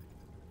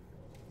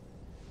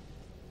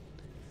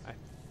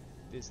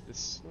 Is the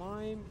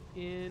slime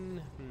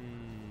in...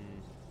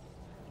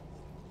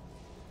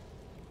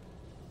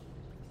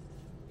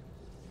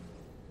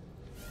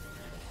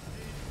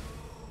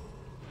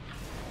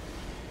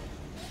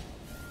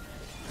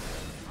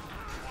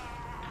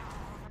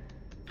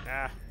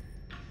 Ah,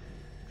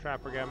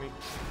 Trapper got me,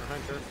 or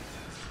Hunter.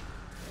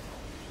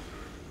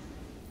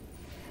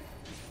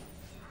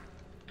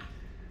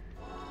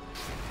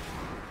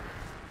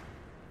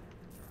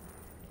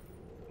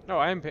 Oh,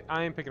 I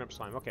am picking up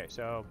slime. Okay,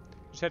 so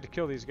just had to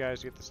kill these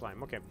guys to get the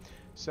slime. Okay,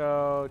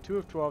 so 2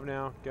 of 12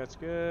 now. That's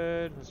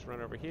good. Let's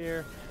run over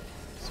here.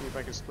 See if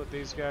I can split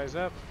these guys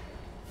up.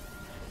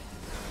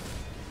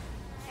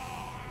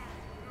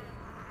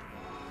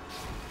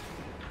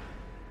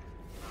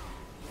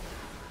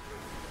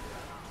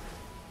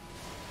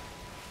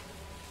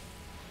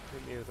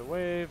 Near the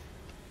wave.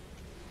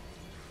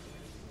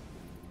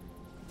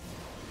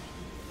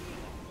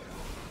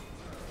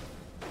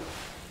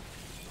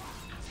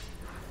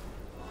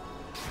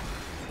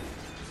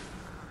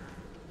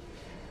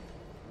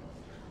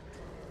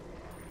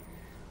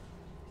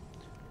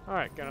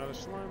 Alright, got another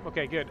slime.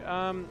 Okay, good.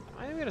 I'm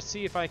gonna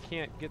see if I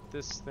can't get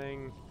this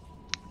thing.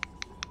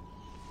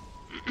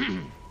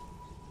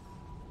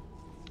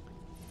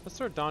 Let's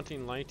throw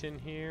Daunting Light in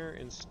here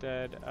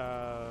instead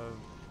of...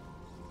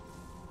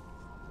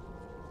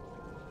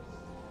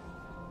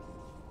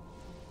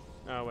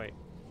 Oh, wait.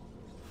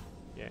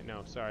 Yeah,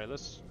 no, sorry.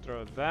 Let's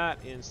throw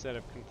that instead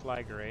of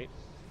Conflagrate.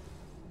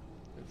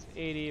 It's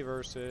 80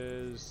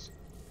 versus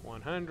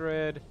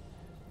 100.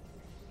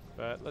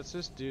 But let's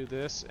just do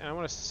this. And I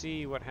want to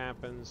see what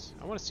happens.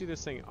 I want to see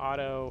this thing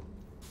auto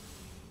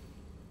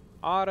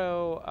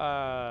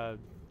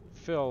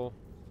fill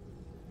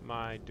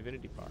my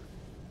divinity bar.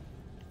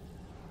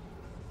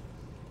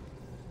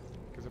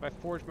 Because if I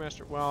Forge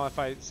Master... Well, if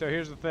I... So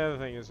here's the other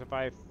thing is if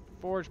I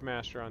Forge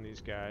Master on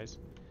these guys...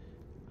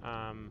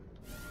 I'm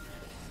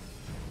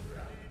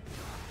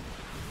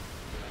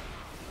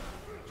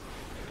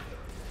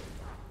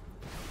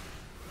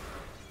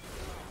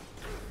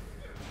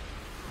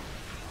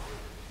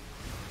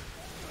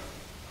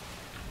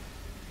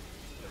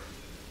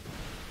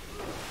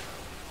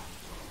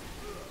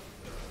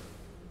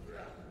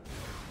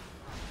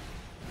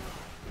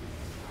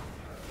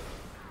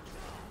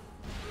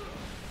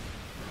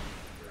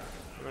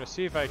gonna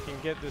see if I can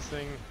get this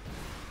thing.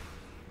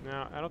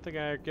 No, I don't think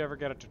I ever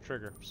got it to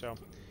trigger. So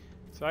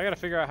I gotta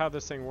figure out how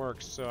this thing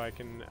works so I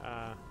can.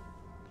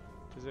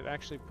 Does it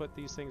actually put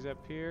these things up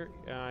here?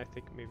 I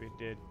think maybe it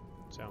did.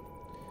 So,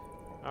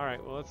 all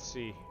right. Well, let's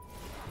see.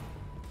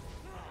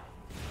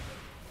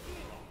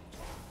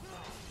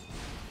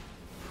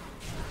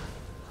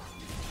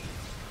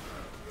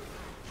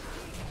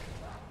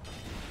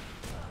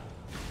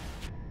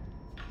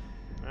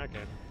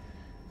 Okay.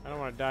 I don't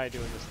want to die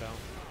doing this, though.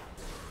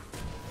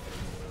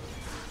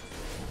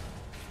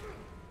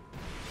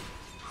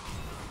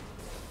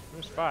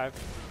 There's 5.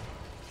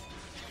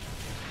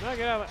 No,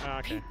 get out of the... Oh,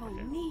 okay. People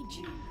Okay. need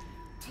you.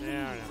 Please,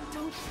 Yeah, I know.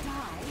 don't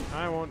die.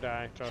 I won't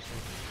die, trust me.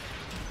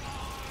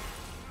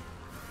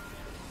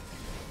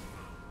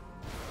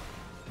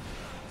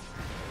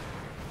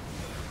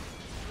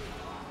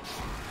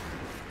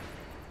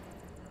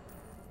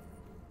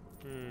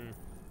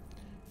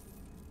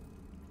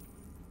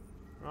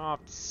 I'll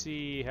have to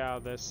see how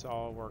this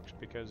all works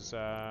because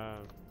go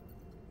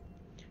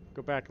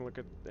back and look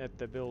at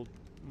the build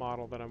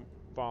model that I'm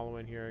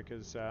following here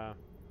because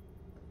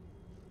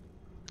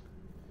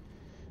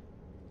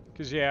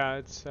yeah,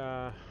 it's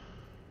I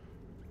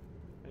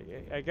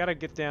gotta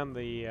get down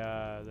the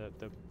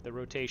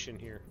rotation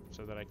here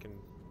so that I can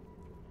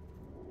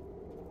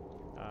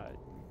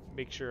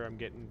make sure I'm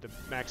getting the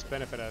max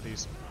benefit out of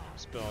these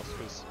spells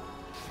because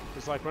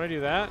like when I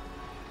do that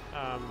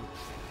I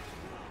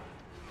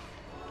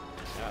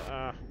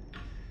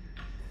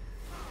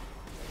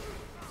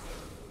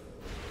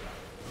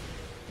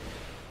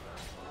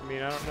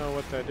mean, I don't know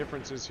what the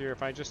difference is here.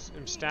 If I just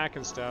am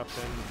stacking stuff,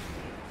 then...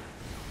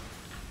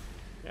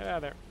 Get out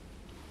of there.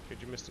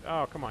 Did you miss it?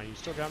 Oh, come on. You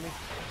still got me?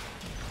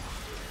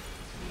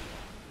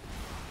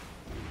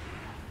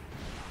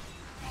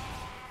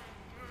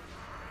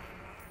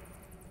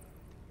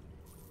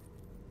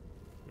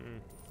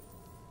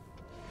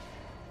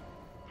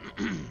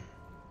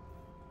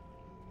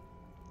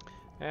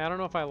 I don't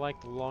know if I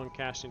like the long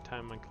casting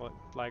time on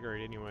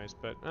Flagrate anyways,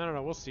 but I don't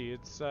know. We'll see.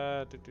 It's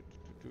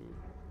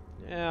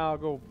yeah, I'll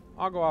go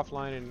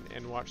offline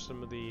and watch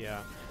some of the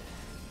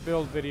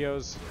build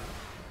videos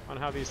on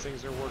how these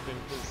things are working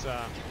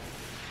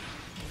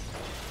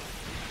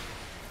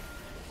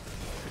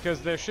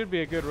because there should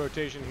be a good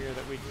rotation here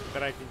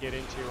that I can get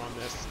into on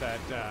this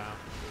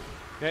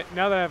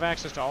now that I have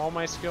access to all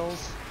my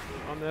skills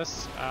on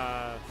this,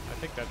 I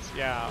think that's,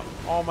 yeah,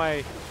 all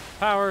my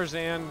powers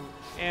and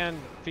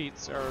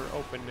feats are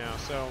open now,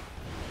 so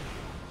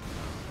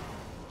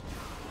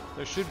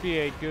there should be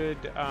a good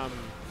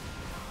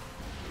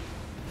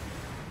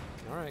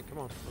alright, come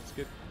on, let's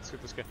get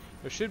this guy.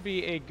 There should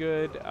be a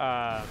good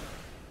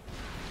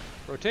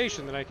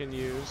rotation that I can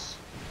use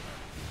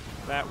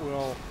that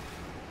will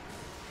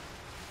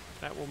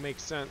make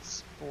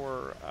sense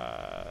for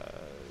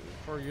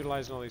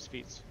utilizing all these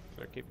feats,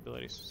 their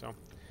capabilities. So,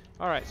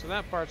 all right, so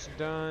that part's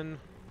done.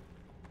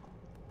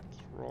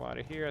 Let's roll out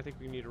of here. I think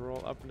we need to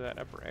roll up into that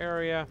upper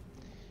area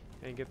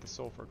and get the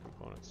sulfur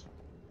components.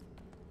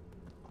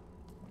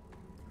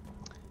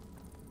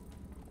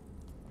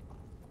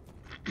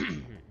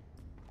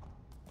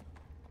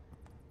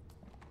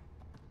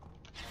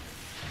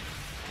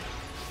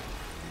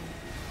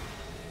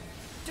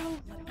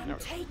 Don't let them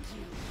take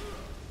you.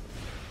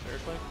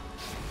 Seriously?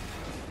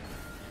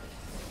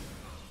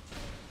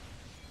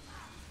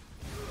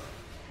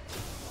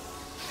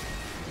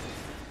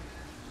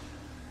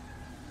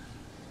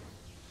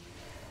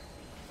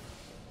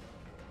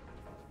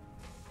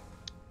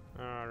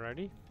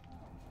 Alrighty.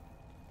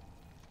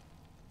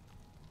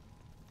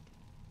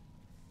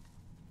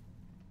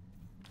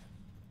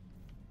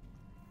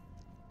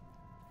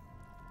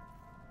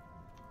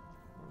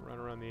 We'll run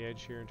around the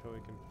edge here until we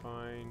can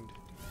find...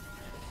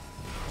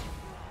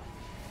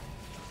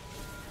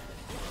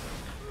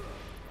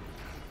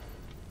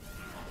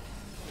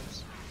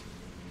 Oops.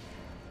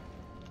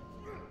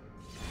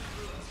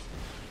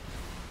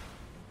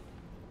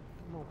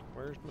 Come on,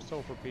 where's my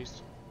sulfur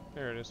piece?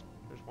 There it is.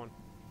 There's one.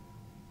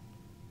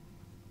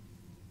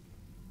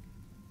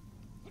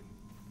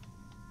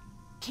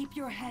 Keep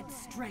your head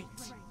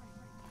straight.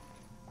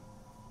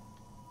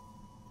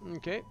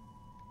 Okay.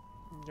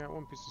 Got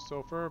one piece of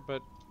sulfur,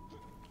 but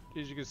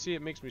as you can see,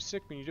 it makes me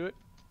sick when you do it.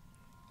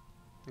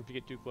 If you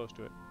get too close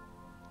to it.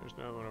 There's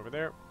another one over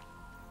there.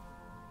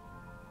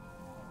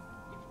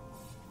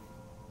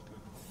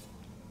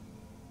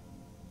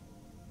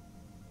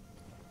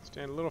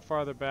 Stand a little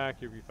farther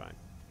back, you'll be fine.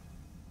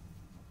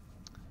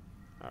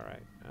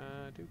 Alright.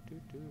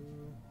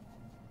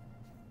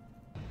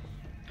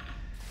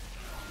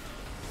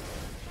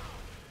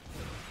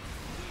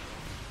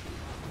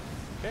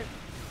 Okay.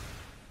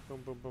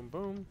 Boom, boom, boom,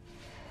 boom.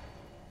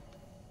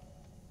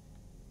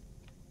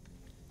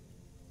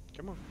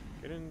 Come on,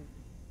 get in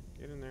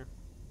there.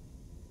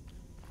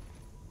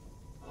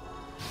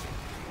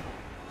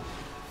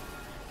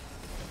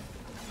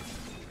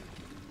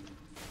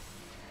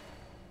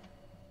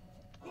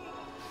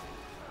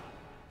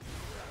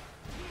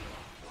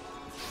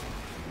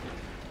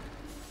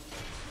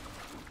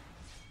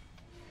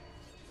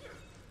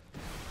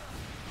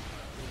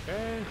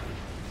 Okay.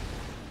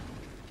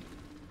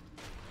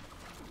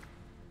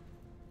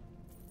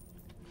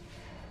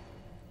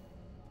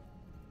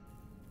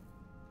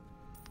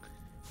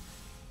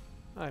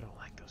 I don't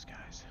like those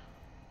guys.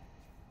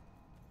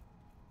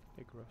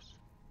 They're gross.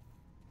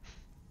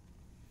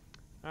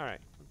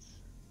 Alright, let's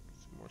get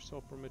some more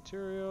sulfur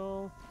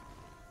material.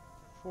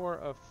 4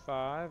 of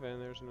 5,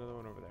 and there's another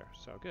one over there.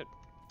 So good.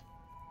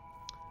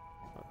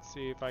 Let's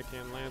see if I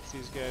can lance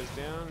these guys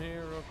down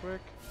here real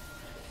quick.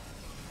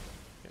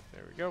 Yep,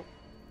 there we go.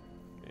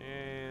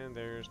 And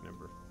there's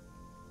number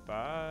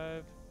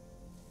 5.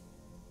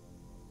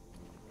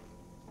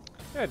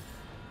 Good.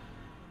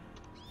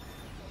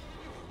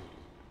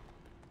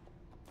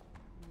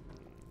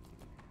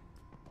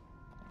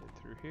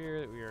 Get through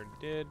here that we already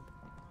did.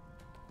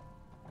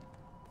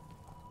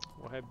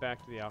 We'll head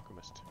back to the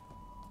alchemist.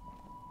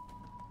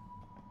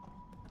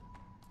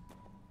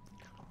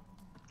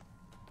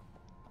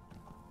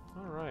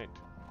 Alright.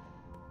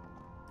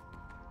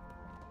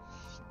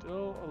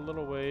 Still a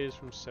little ways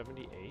from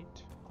 78.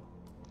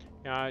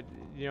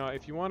 You know,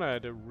 if you want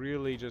to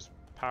really just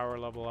power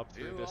level up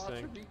through this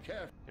thing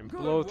and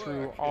blow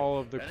through all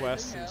of the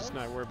quests and just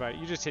not worry about it,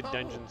 you just hit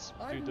dungeons,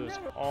 do those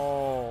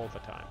all the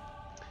time.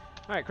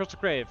 Alright, Crystal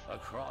Crave.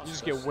 You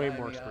just get way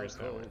more experience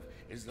that way.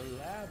 Is the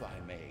lab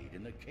I made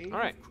in the cave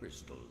of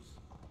crystals.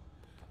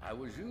 I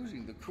was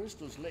using the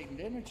crystal's latent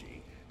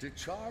energy to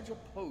charge a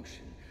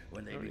potion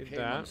when they became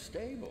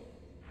unstable.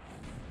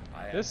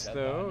 This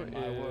though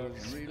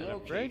is an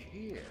upgrade.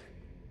 Here.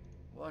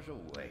 What a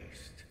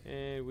waste.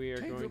 And we are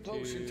Take going the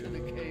potion to the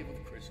cave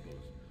of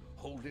crystals.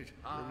 Hold it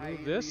high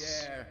in the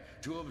air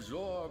to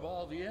absorb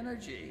all the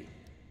energy.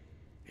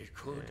 It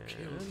could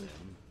kill them.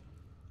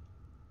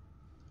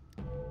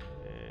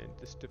 And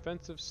this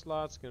defensive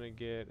slot's gonna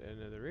get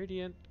another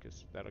radiant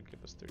because that'll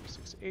give us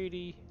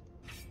 3680.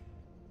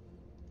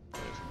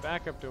 There's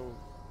back up to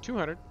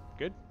 200.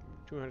 Good,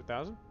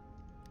 200,000.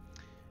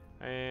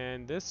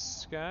 And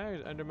this guy,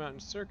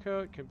 Undermountain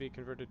Surcoat, can be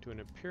converted to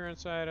an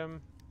appearance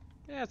item.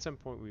 Yeah, at some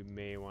point we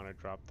may want to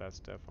drop that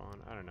stuff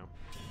on. I don't know.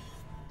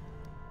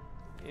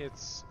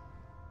 It's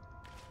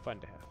fun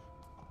to have.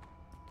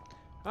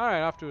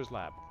 Alright, off to his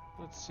lab.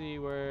 Let's see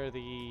where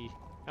the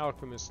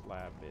alchemist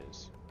lab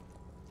is.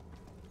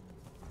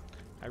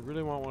 I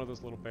really want one of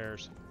those little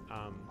bears.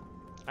 I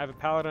have a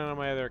paladin on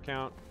my other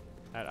account.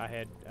 I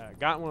had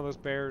gotten one of those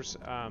bears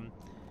from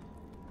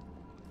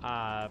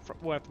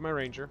my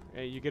ranger.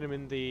 You get them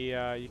in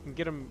the you can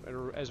get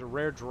them as a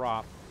rare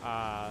drop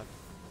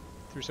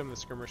through some of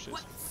the skirmishes.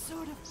 What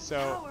sort of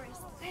power is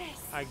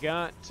this? I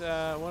got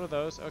one of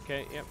those.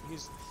 Okay, yep,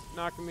 he's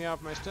knocking me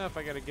off my stuff.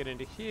 I gotta get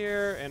into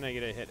here, and I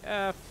gotta hit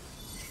F.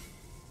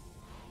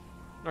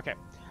 Okay.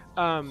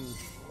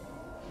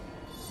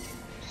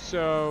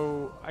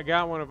 So I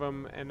got one of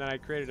them, and then I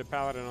created a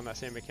paladin on that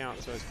same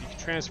account, so you could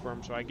transfer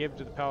him. So I gave it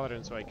to the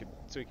paladin, so he could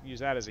use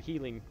that as a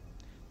healing.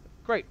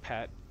 Great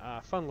pet,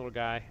 fun little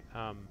guy.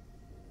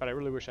 But I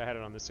really wish I had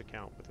it on this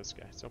account with this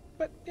guy. So,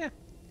 but yeah,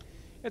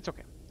 it's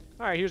okay.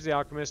 All right, here's the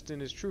alchemist in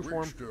his true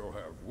form. We still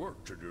have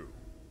work to do.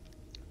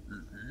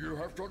 You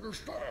have to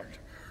understand,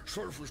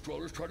 surface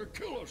dwellers try to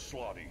kill us,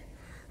 Slotty,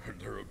 and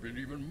there have been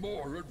even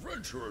more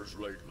adventurers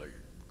lately.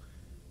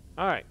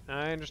 All right,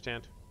 I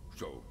understand.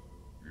 So,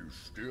 you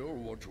still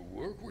want to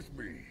work with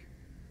me?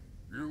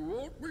 You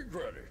won't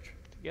regret it.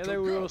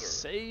 Together we will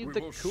save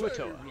the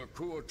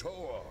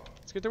Kuo-toa.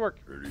 Let's get to work.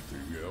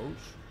 Anything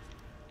else?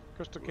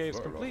 Crystal Cave's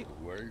complete.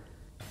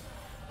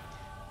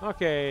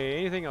 Okay,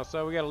 anything else?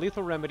 So we got a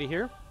lethal remedy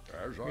here.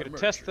 We're going to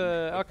test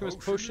the alchemist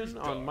potion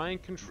on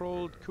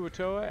mind-controlled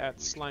Kuo-toa at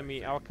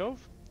Slimy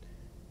Alcove.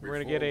 We're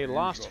going to get a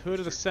lost hood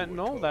of the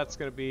Sentinel. That's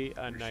going to be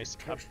a nice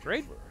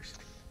upgrade.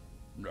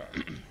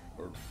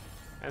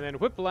 And then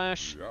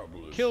Whiplash,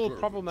 kill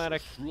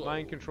problematic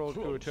mind-controlled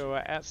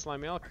Kuo-toa at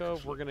Slimy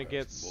Alcove. We're going to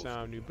get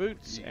some new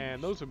boots,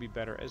 and those will be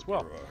better as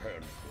well.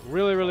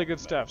 Really, really good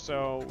stuff.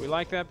 So we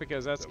like that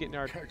because that's getting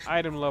our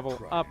item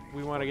level up.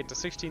 We want to get to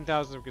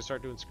 16,000 so we can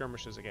start doing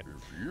skirmishes again.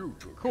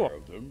 Cool.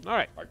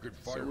 Alright,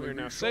 so we're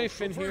now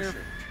safe in here.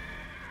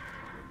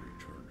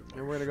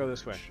 And we're going to go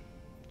this way.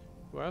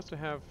 We also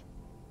have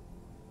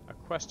a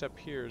quest up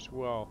here as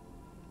well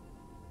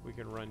we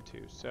can run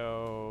to.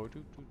 So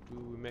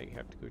we may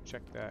have to go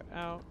check that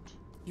out.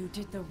 You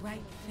did the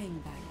right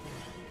thing back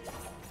there.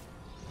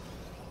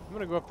 I'm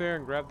gonna go up there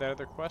and grab that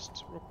other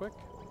quest real quick,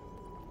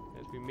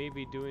 as we may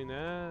be doing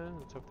that.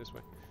 Let's hope this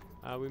way.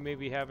 We may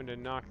be having to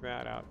knock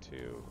that out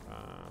too.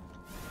 I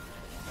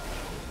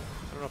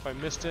don't know if I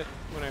missed it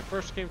when I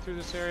first came through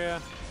this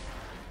area.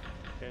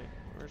 Okay,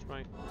 where's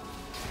my...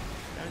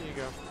 Down you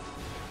go.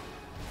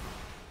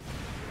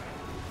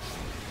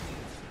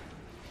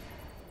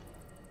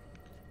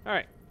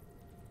 Alright.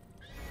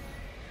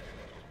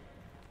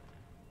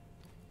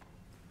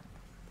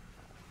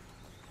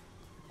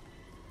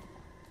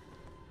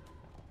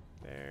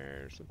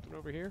 There's something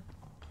over here.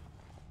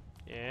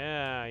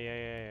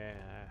 Yeah.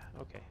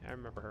 Okay, I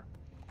remember her.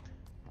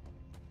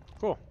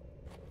 Cool.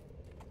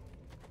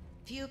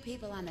 Few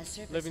people on the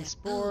surface. Living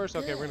spores.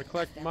 Okay, we're gonna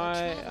collect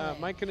my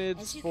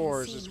myconid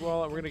spores as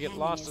well. We're gonna get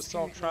lost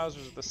assault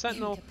trousers of the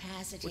Sentinel,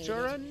 which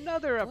are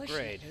another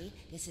upgrade.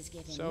 This is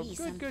giving so me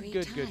some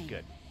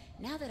good.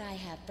 Now that I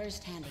have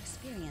first-hand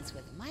experience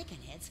with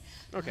myconids,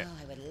 okay.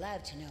 I would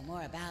love to know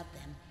more about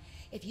them.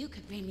 If you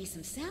could bring me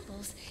some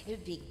samples, it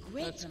would be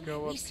great Let's for my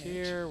go up research.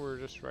 here. We're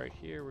just right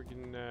here. We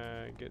can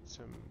get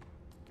some.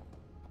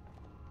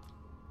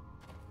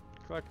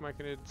 Collect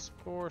myconid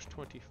spores,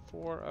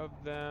 24 of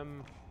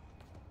them.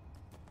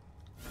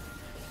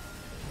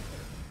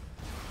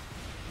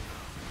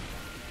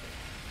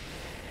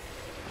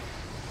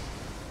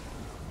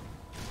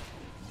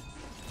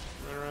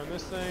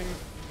 this thing.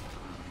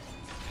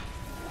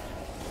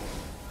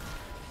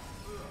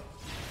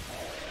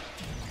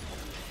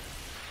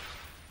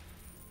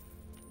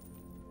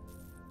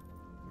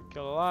 We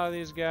killed a lot of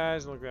these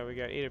guys. Look at that, we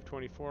got 8 of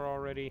 24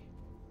 already.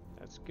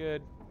 That's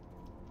good.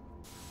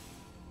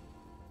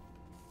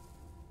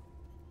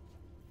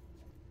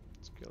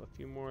 Let's kill a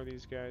few more of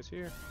these guys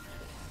here.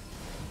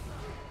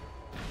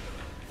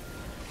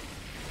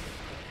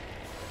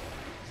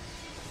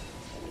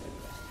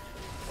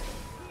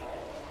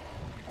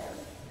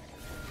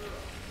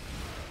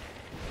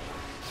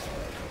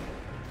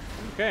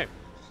 Okay.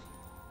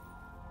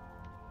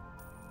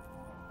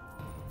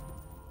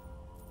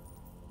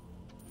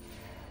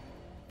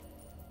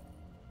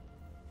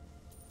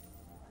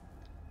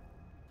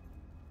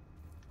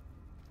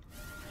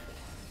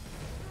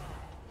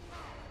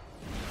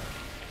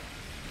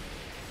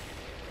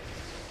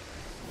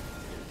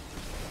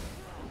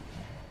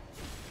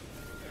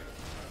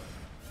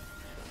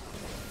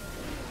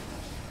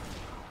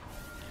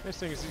 Nice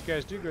thing is these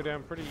guys do go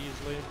down pretty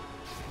easily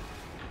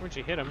once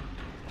you hit them.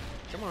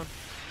 Come on.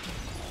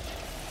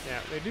 Yeah,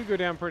 they do go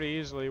down pretty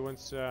easily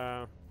once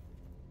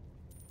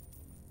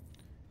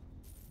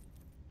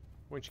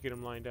once you get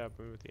them lined up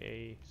with the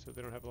A, so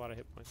they don't have a lot of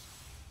hit points.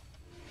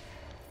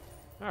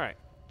 Alright,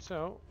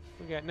 so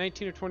we got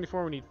 19 or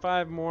 24, we need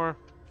 5 more.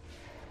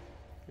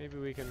 Maybe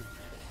we can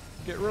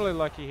get really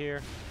lucky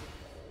here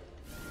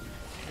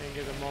and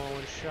get them all in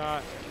one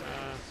shot.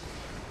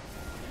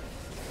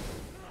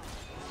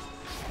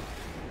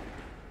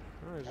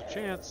 Oh, there's a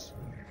chance.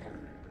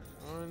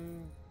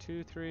 1,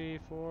 2, 3,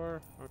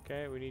 4.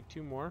 Okay, we need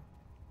 2 more.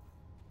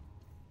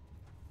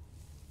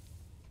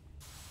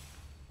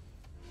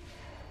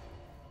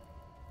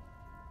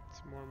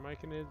 Some more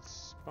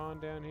myconids spawn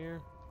down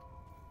here.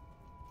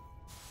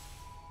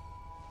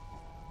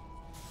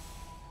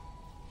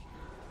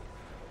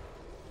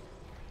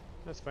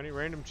 That's funny.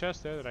 Random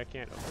chest there that I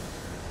can't open.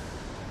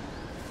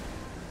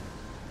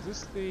 Is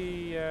this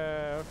the...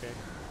 okay.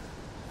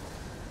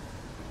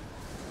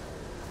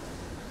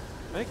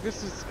 I think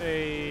this is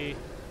a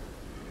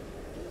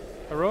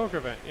heroic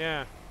event,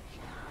 yeah.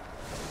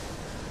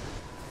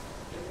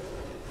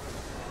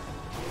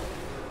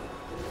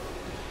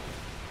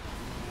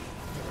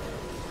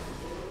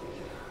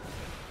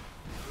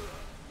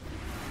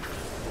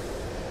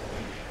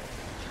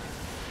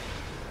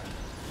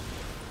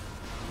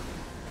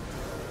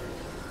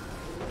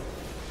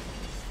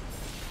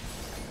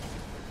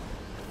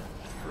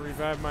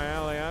 Revive my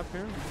ally up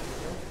here.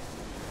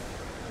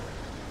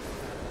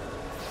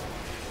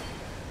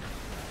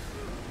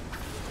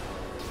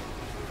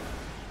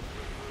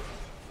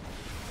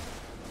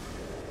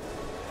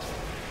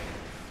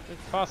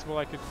 It's possible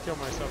I could kill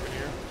myself in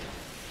here.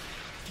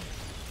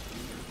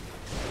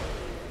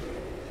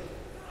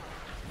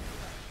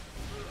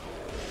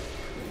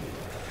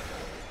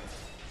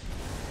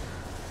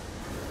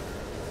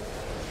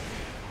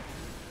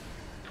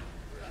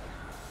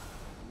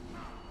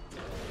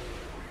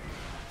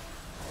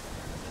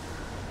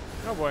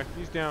 Oh boy,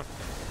 he's down.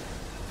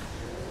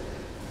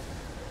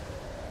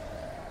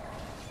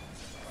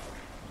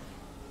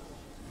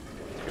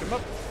 Let's get him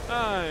up.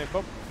 Ah,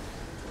 bump.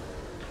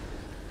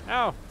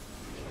 Ow!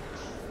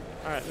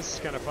 Alright, this is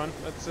kind of fun.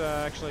 Let's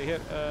actually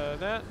hit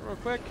that real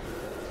quick.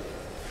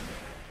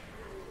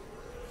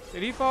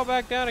 Did he fall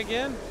back down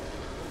again?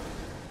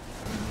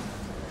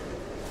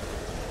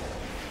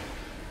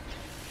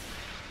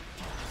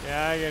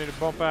 Yeah, I gotta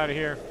bump out of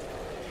here.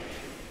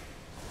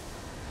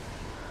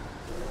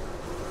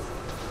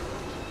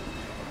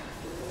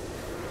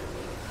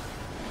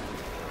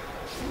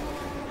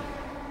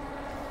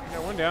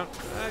 Got one down.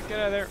 Get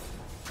out of there.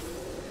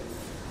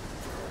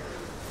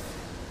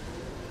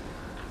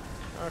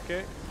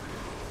 Okay.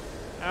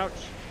 Ouch.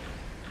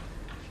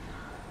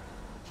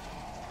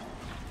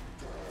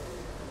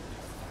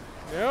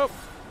 Nope.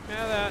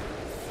 Now that.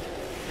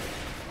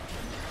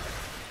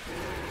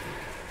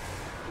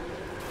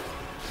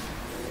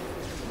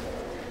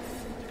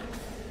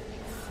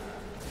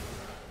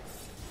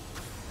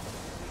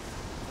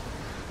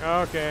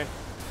 Okay.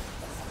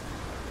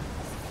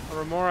 A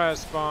Remora has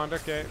spawned.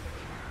 Okay.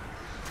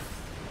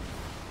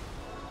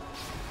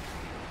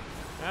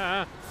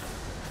 Ah.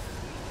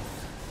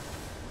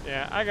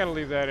 Yeah, I gotta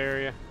leave that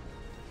area.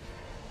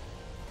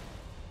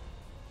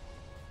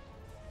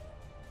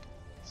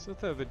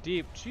 Slith of the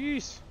Deep.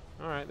 Jeez.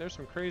 Alright, there's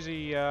some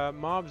crazy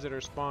mobs that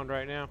are spawned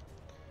right now.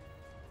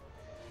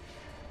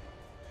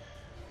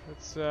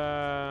 Let's,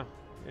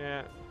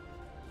 yeah.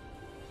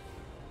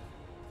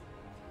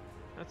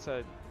 That's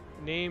a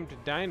named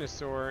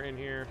dinosaur in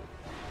here.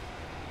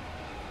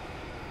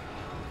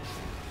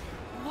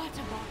 What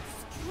a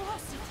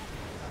monstrosity!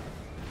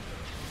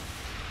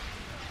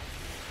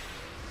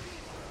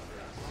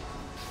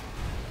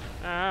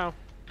 Ow.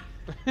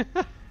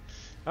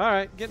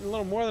 Alright, getting a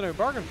little more than I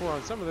bargained for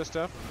on some of this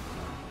stuff.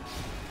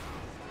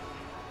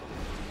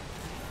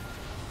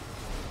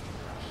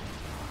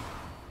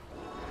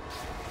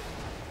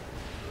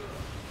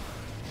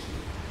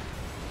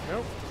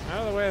 Nope,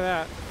 out of the way of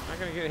that. Not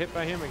gonna get hit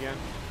by him again.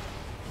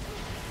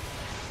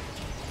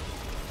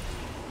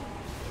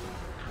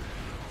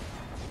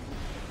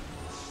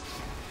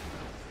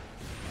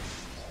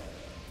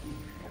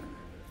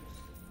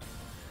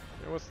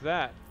 what's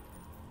that?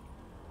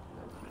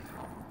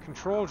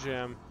 Control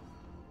gem.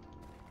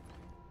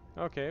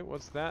 Okay,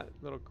 what's that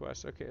little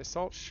quest? Okay,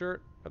 assault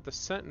shirt of the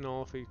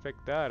Sentinel, if we pick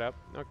that up.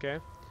 Okay.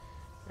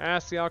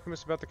 Ask the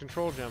alchemist about the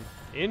control gem.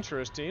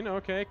 Interesting.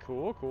 Okay,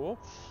 cool, cool.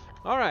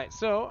 Alright,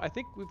 so I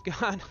think we've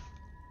got...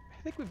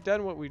 I think we've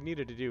done what we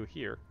needed to do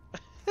here.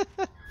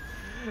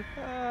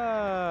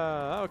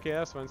 Okay,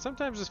 that's fun.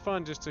 Sometimes it's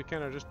fun just to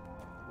kind of just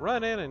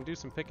run in and do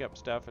some pickup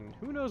stuff, and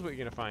who knows what you're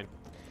going to find.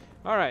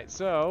 Alright,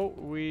 so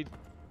we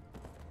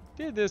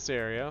did this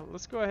area.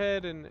 Let's go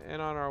ahead and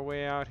on our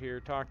way out here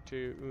talk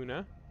to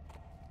Una.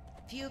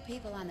 Few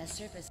people on the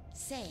surface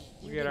say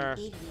you Get our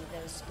didn't eat any of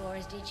those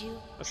spores, did you?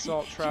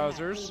 assault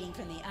trousers. You're not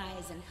bleeding from the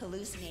eyes and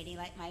hallucinating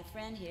like my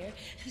friend here,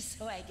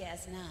 so I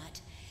guess not.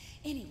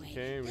 Anyway,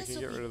 Okay, we this can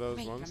will get be rid of those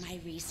great ones. for my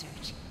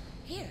research.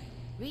 Here,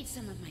 read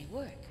some of my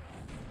work.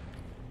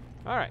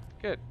 Alright,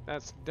 good.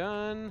 That's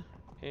done.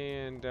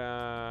 And,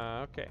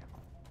 okay.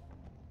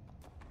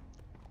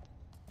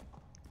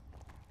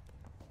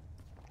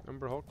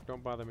 Umber Hulk,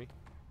 don't bother me.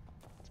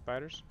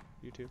 Spiders,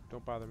 you too,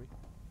 don't bother me.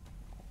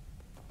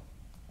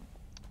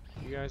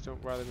 You guys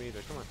don't bother me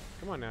either. Come on.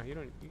 Come on now. You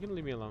can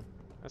leave me alone.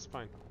 That's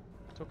fine.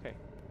 It's okay.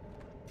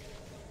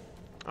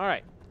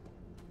 Alright.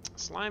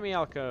 Slimy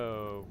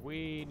alcove.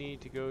 We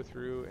need to go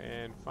through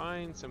and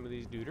find some of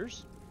these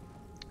duders.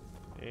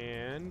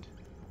 And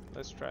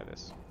let's try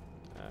this.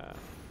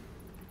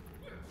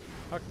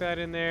 Huck that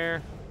in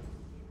there.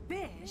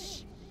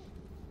 Fish.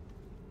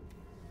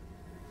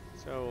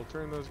 So we'll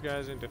turn those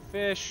guys into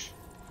fish.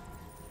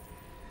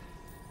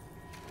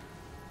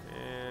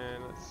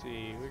 And let's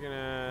see, we're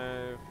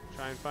gonna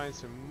try and find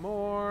some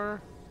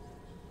more.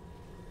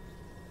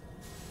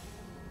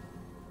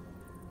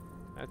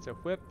 That's a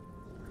whip.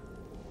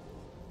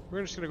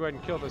 We're just gonna go ahead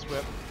and kill this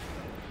whip.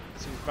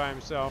 Since he's by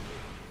himself.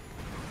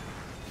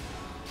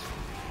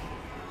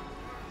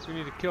 So we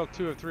need to kill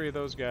 2 of 3 of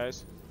those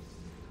guys.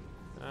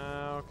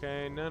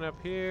 Okay, none up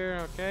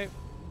here. Okay.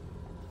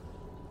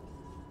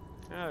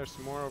 Ah, there's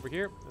some more over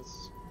here.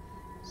 Let's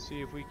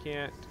see if we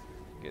can't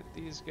get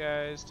these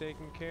guys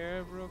taken care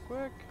of real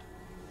quick.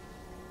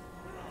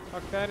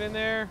 Tuck that in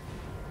there.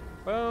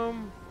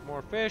 Boom.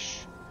 More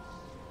fish.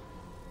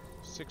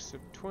 6 of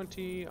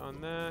 20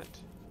 on that.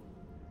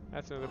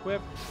 That's another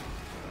whip.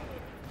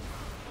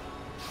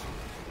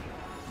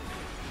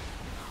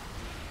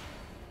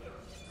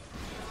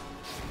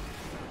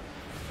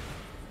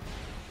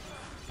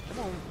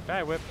 Come on,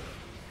 die, whip.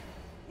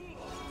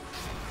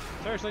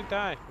 Seriously,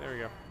 die. There we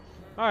go.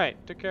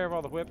 Alright, took care of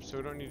all the whips, so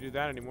we don't need to do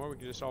that anymore. We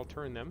can just all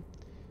turn them.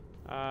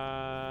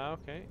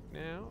 Okay,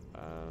 now,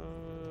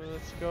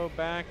 let's go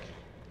back.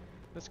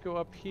 Let's go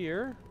up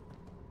here.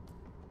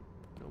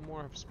 No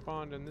more have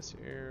spawned in this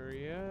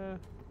area.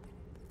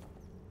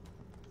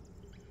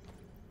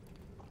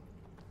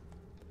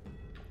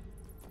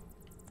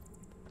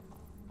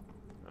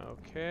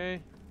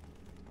 Okay.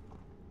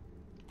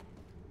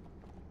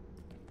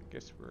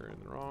 Guess we're in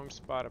the wrong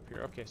spot up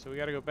here. Okay, so we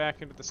gotta go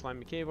back into the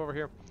slimy cave over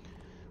here,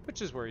 which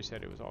is where he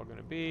said it was all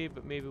gonna be,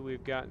 but maybe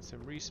we've gotten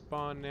some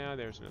respawn now.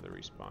 There's another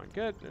respawn.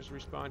 Good, there's a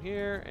respawn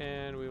here,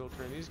 and we will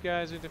turn these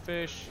guys into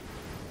fish.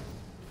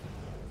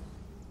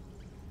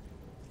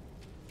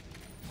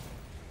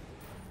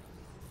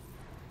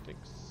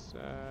 Thanks.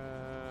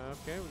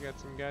 Okay, we got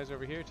some guys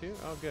over here too.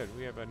 Oh good,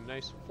 we have a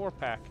nice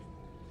 4-pack.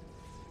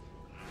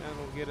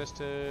 That'll get us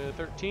to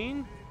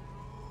 13.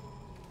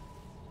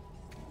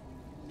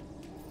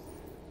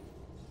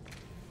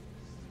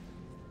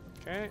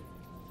 Okay.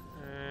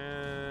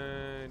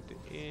 And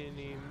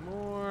any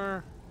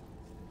more?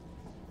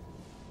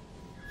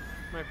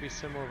 Might be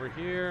some over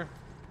here.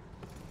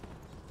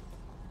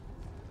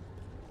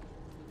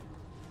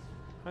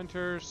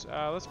 Hunters.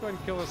 Let's go ahead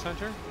and kill this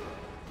hunter.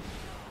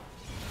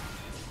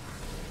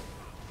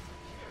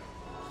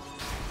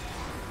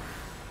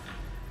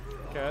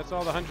 Okay, that's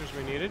all the hunters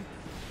we needed.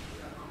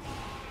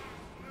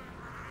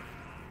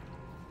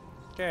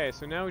 Okay,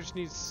 so now we just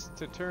need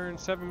to turn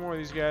 7 more of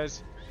these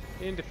guys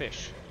into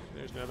fish.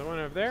 There's another one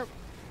over there.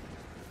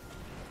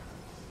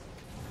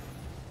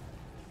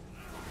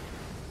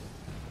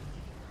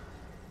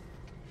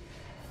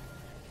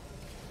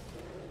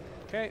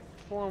 Okay,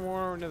 4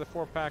 more. Another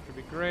 4-pack would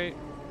be great.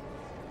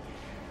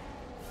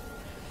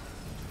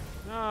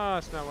 No,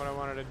 that's not what I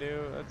wanted to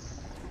do.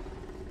 That's...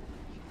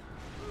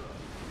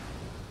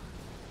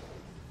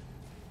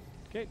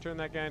 Okay, turn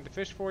that guy into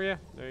fish for you.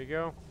 There you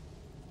go.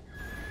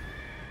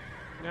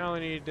 Now I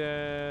need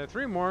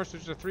 3 more, so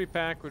just a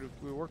 3-pack would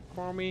work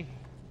for me.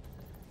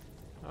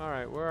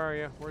 Alright, where are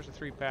you? Where's the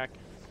 3-pack?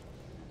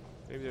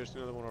 Maybe there's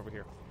another one over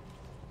here.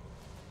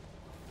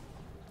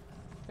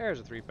 There's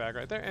a 3-pack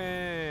right there,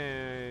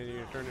 and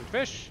you turn into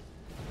fish.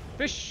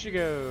 Fish you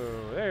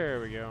go.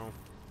 There we go.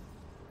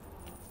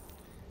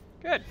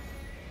 Good.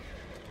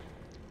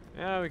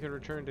 Now we can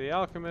return to the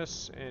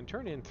alchemist and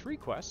turn in 3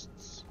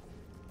 quests.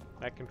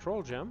 That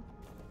control gem,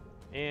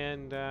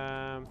 and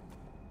the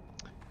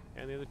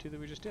other 2 that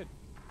we just did.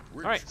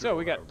 Alright, so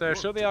we got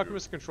show the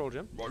alchemist control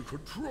gem. My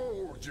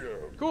control gem.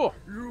 Cool.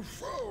 You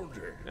found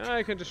it. Now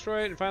I can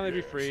destroy it and finally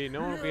be free.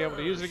 No one will be able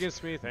to use it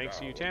against me thanks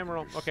to you,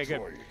 Tamriel. Okay,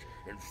 good.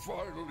 And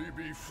finally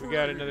be free. We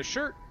got another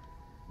shirt.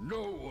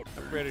 No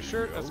Upgraded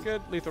shirt, that's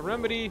good. Lethal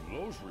remedy.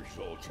 Those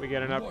results We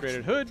got an are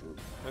upgraded much hood. better.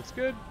 That's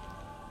good.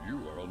 You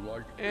are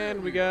unlike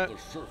And we any got of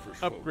the surface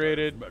folk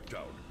upgraded. I've met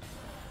down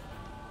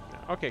here.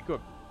 Okay,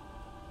 good.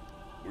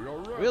 We are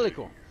ready. Really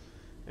cool.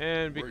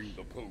 And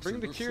Bring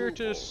the to cure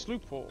to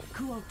Sloophole. Sloophole.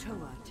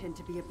 Kuo-toa tend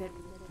to be a bit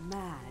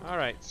mad.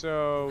 Alright,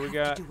 so we Have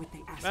got to do what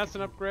they ask that's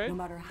of an you, upgrade. no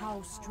matter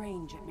how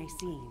strange it may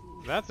seem.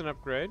 That's an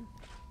upgrade.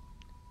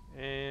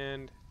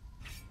 And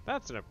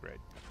that's an upgrade.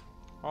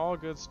 All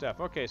good stuff.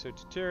 Okay, so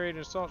deteriorating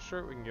assault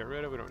shirt we can get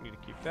rid of. We don't need to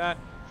keep that.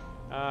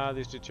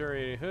 These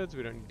deteriorating hoods,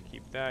 we don't need to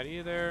keep that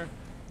either.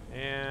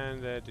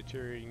 And the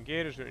deteriorating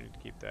gaiters, we don't need to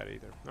keep that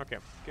either. Okay,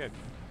 good.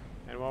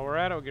 And while we're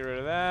at it, we'll get rid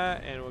of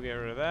that, and we'll get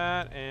rid of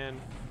that, and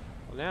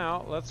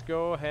now let's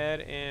go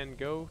ahead and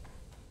go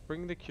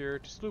bring the cure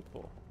to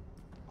Sloophole.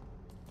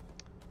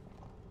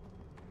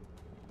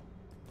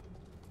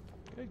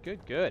 Good,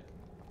 good, good.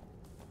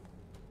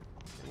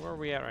 And where are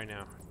we at right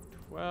now?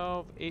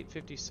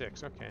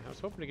 12,856. Okay, I was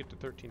hoping to get to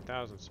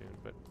 13,000 soon,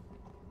 but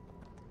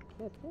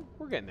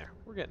we're getting there.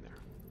 We're getting there.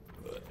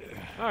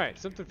 Alright,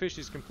 something fishy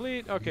is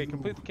complete. Okay,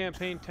 complete the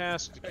campaign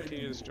task to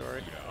continue the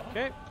story.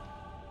 Okay.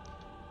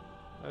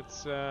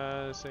 Let's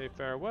say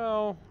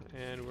farewell,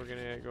 and we're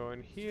gonna go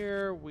in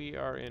here. We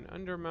are in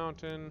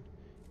Undermountain,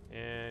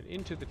 and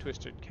into the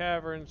Twisted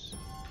Caverns.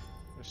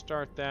 We'll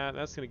start that.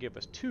 That's gonna give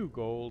us 2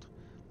 gold.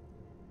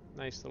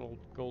 Nice little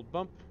gold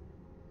bump.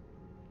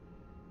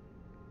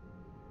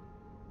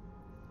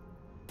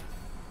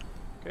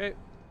 Okay.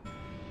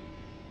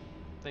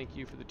 Thank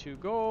you for the 2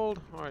 gold.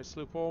 Alright,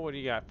 Sloophole, what do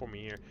you got for me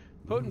here?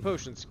 Potent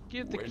potions.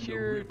 Give the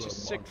cure to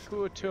sick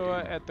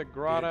Kuo-toa at the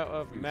Grotto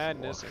of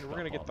Madness, and we're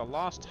going to get the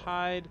Lost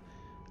Hide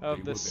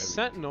of the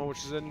Sentinel,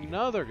 which is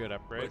another good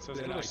upgrade. So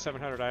it's another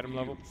 700 item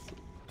level.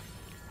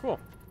 Cool.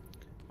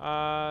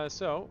 Let's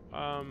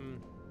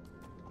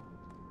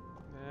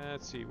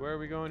see, where are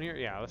we going here?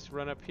 Yeah, let's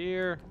run up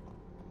here.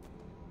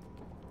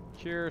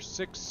 Cure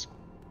sick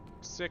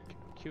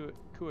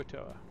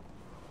Kuo-toa.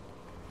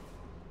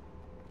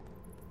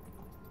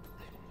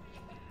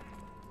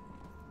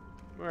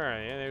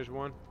 Alright, yeah, there's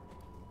one.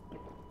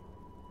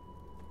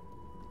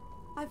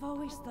 I've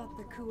always thought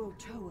the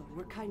Kuo-toa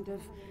were kind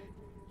of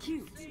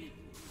cute.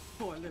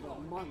 Poor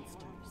little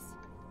monsters.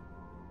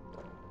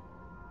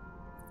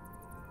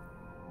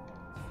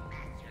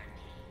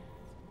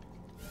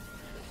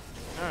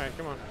 Alright,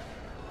 come on.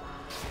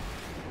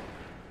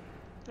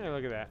 Hey,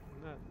 look at that.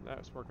 That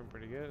was working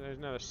pretty good. There's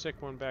another sick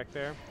one back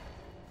there.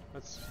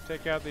 Let's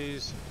take out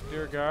these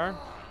Durgar.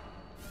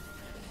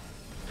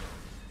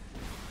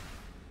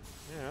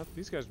 Yeah,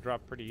 these guys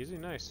drop pretty easy.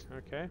 Nice.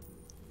 Okay.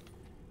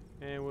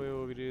 And we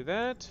will do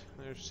that.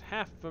 There's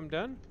half of them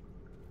done.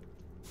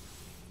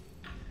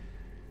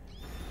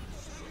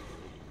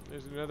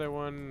 There's another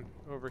one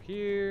over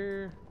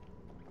here.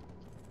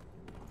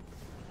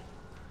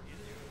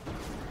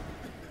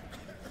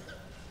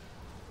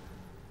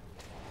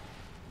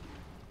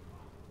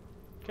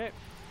 Okay.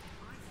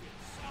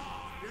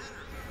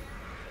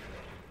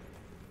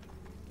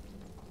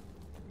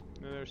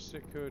 Another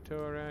sick Kuo-toa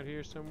around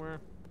here somewhere.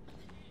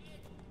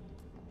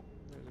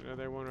 There's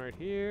another one right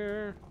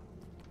here.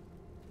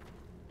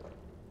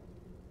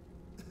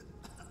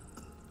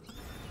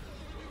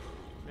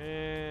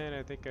 And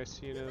I think I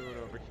see another one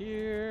over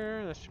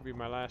here. That should be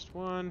my last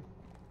one.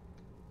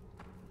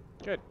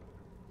 Good.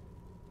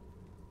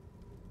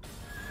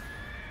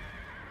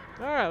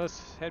 Alright,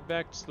 let's head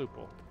back to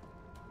Sloophole.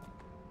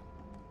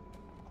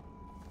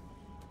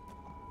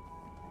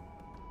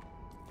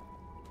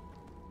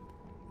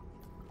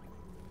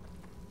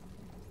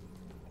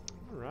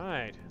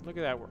 Alright, look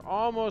at that. We're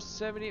almost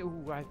 70.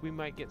 Ooh, we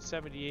might get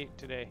 78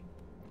 today.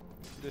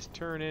 This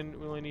turn in,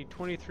 we only need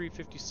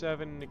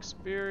 2357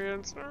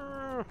 experience.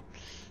 I'm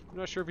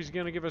not sure if he's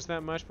going to give us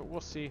that much, but we'll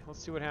see.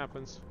 Let's see what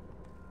happens.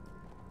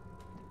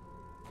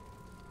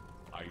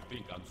 I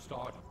think I'm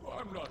starting.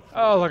 I'm not.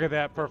 Oh, look at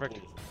that. Perfect.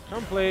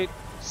 Complete.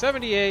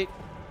 78.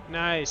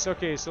 Nice.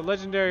 Okay, so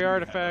legendary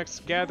artifacts.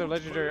 Gather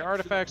legendary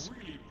artifacts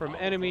from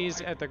enemies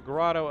at the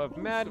Grotto of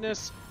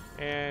Madness.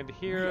 And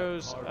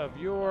Heroes of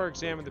Yore.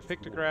 Examine the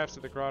pictographs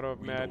of the Grotto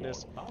of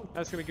Madness.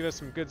 That's going to give us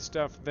some good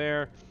stuff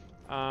there.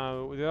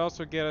 They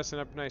also get us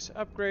a nice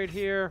upgrade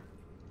here.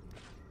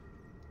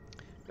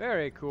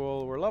 Very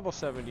cool. We're level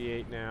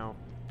 78 now.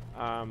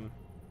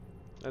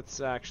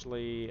 Let's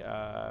actually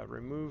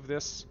remove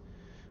this.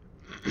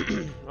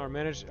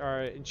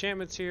 our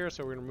enchantments here,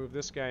 so we're going to remove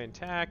this guy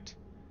intact.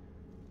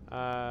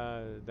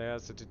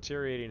 That's a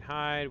deteriorating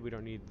hide. We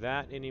don't need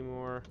that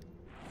anymore.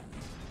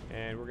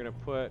 And we're going to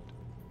put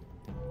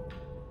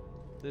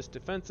this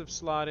defensive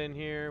slot in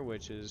here,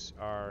 which is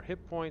our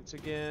hit points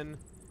again.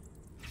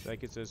 That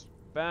gets us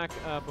back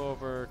up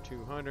over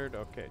 200.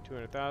 Okay,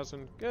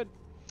 200,000. Good.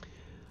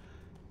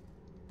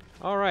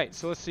 Alright,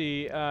 so let's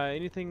see.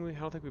 Anything? I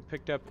don't think we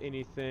picked up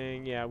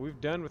anything. Yeah,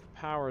 we've done with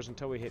powers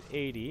until we hit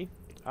 80.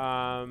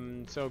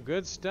 So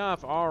good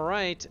stuff. All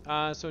right.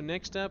 So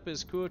next up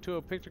is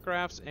Kuo-toa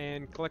pictographs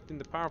and collecting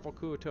the powerful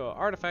Kuo-toa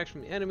artifacts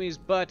from the enemies,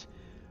 but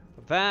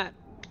that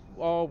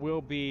all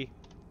will be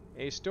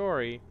a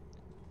story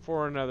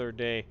for another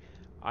day.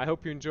 I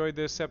hope you enjoyed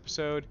this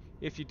episode.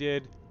 If you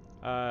did,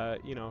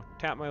 you know,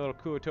 tap my little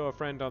Kuo-toa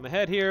friend on the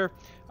head here.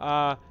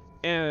 And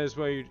as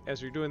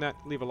you're doing that,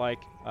 leave a like,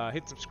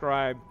 hit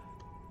subscribe,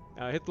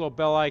 hit the little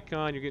bell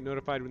icon. You get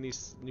notified when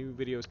these new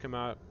videos come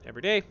out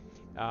every day,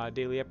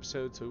 daily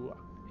episodes. So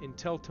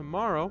until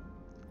tomorrow,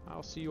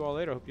 I'll see you all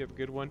later. Hope you have a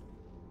good one.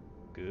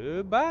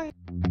 Goodbye.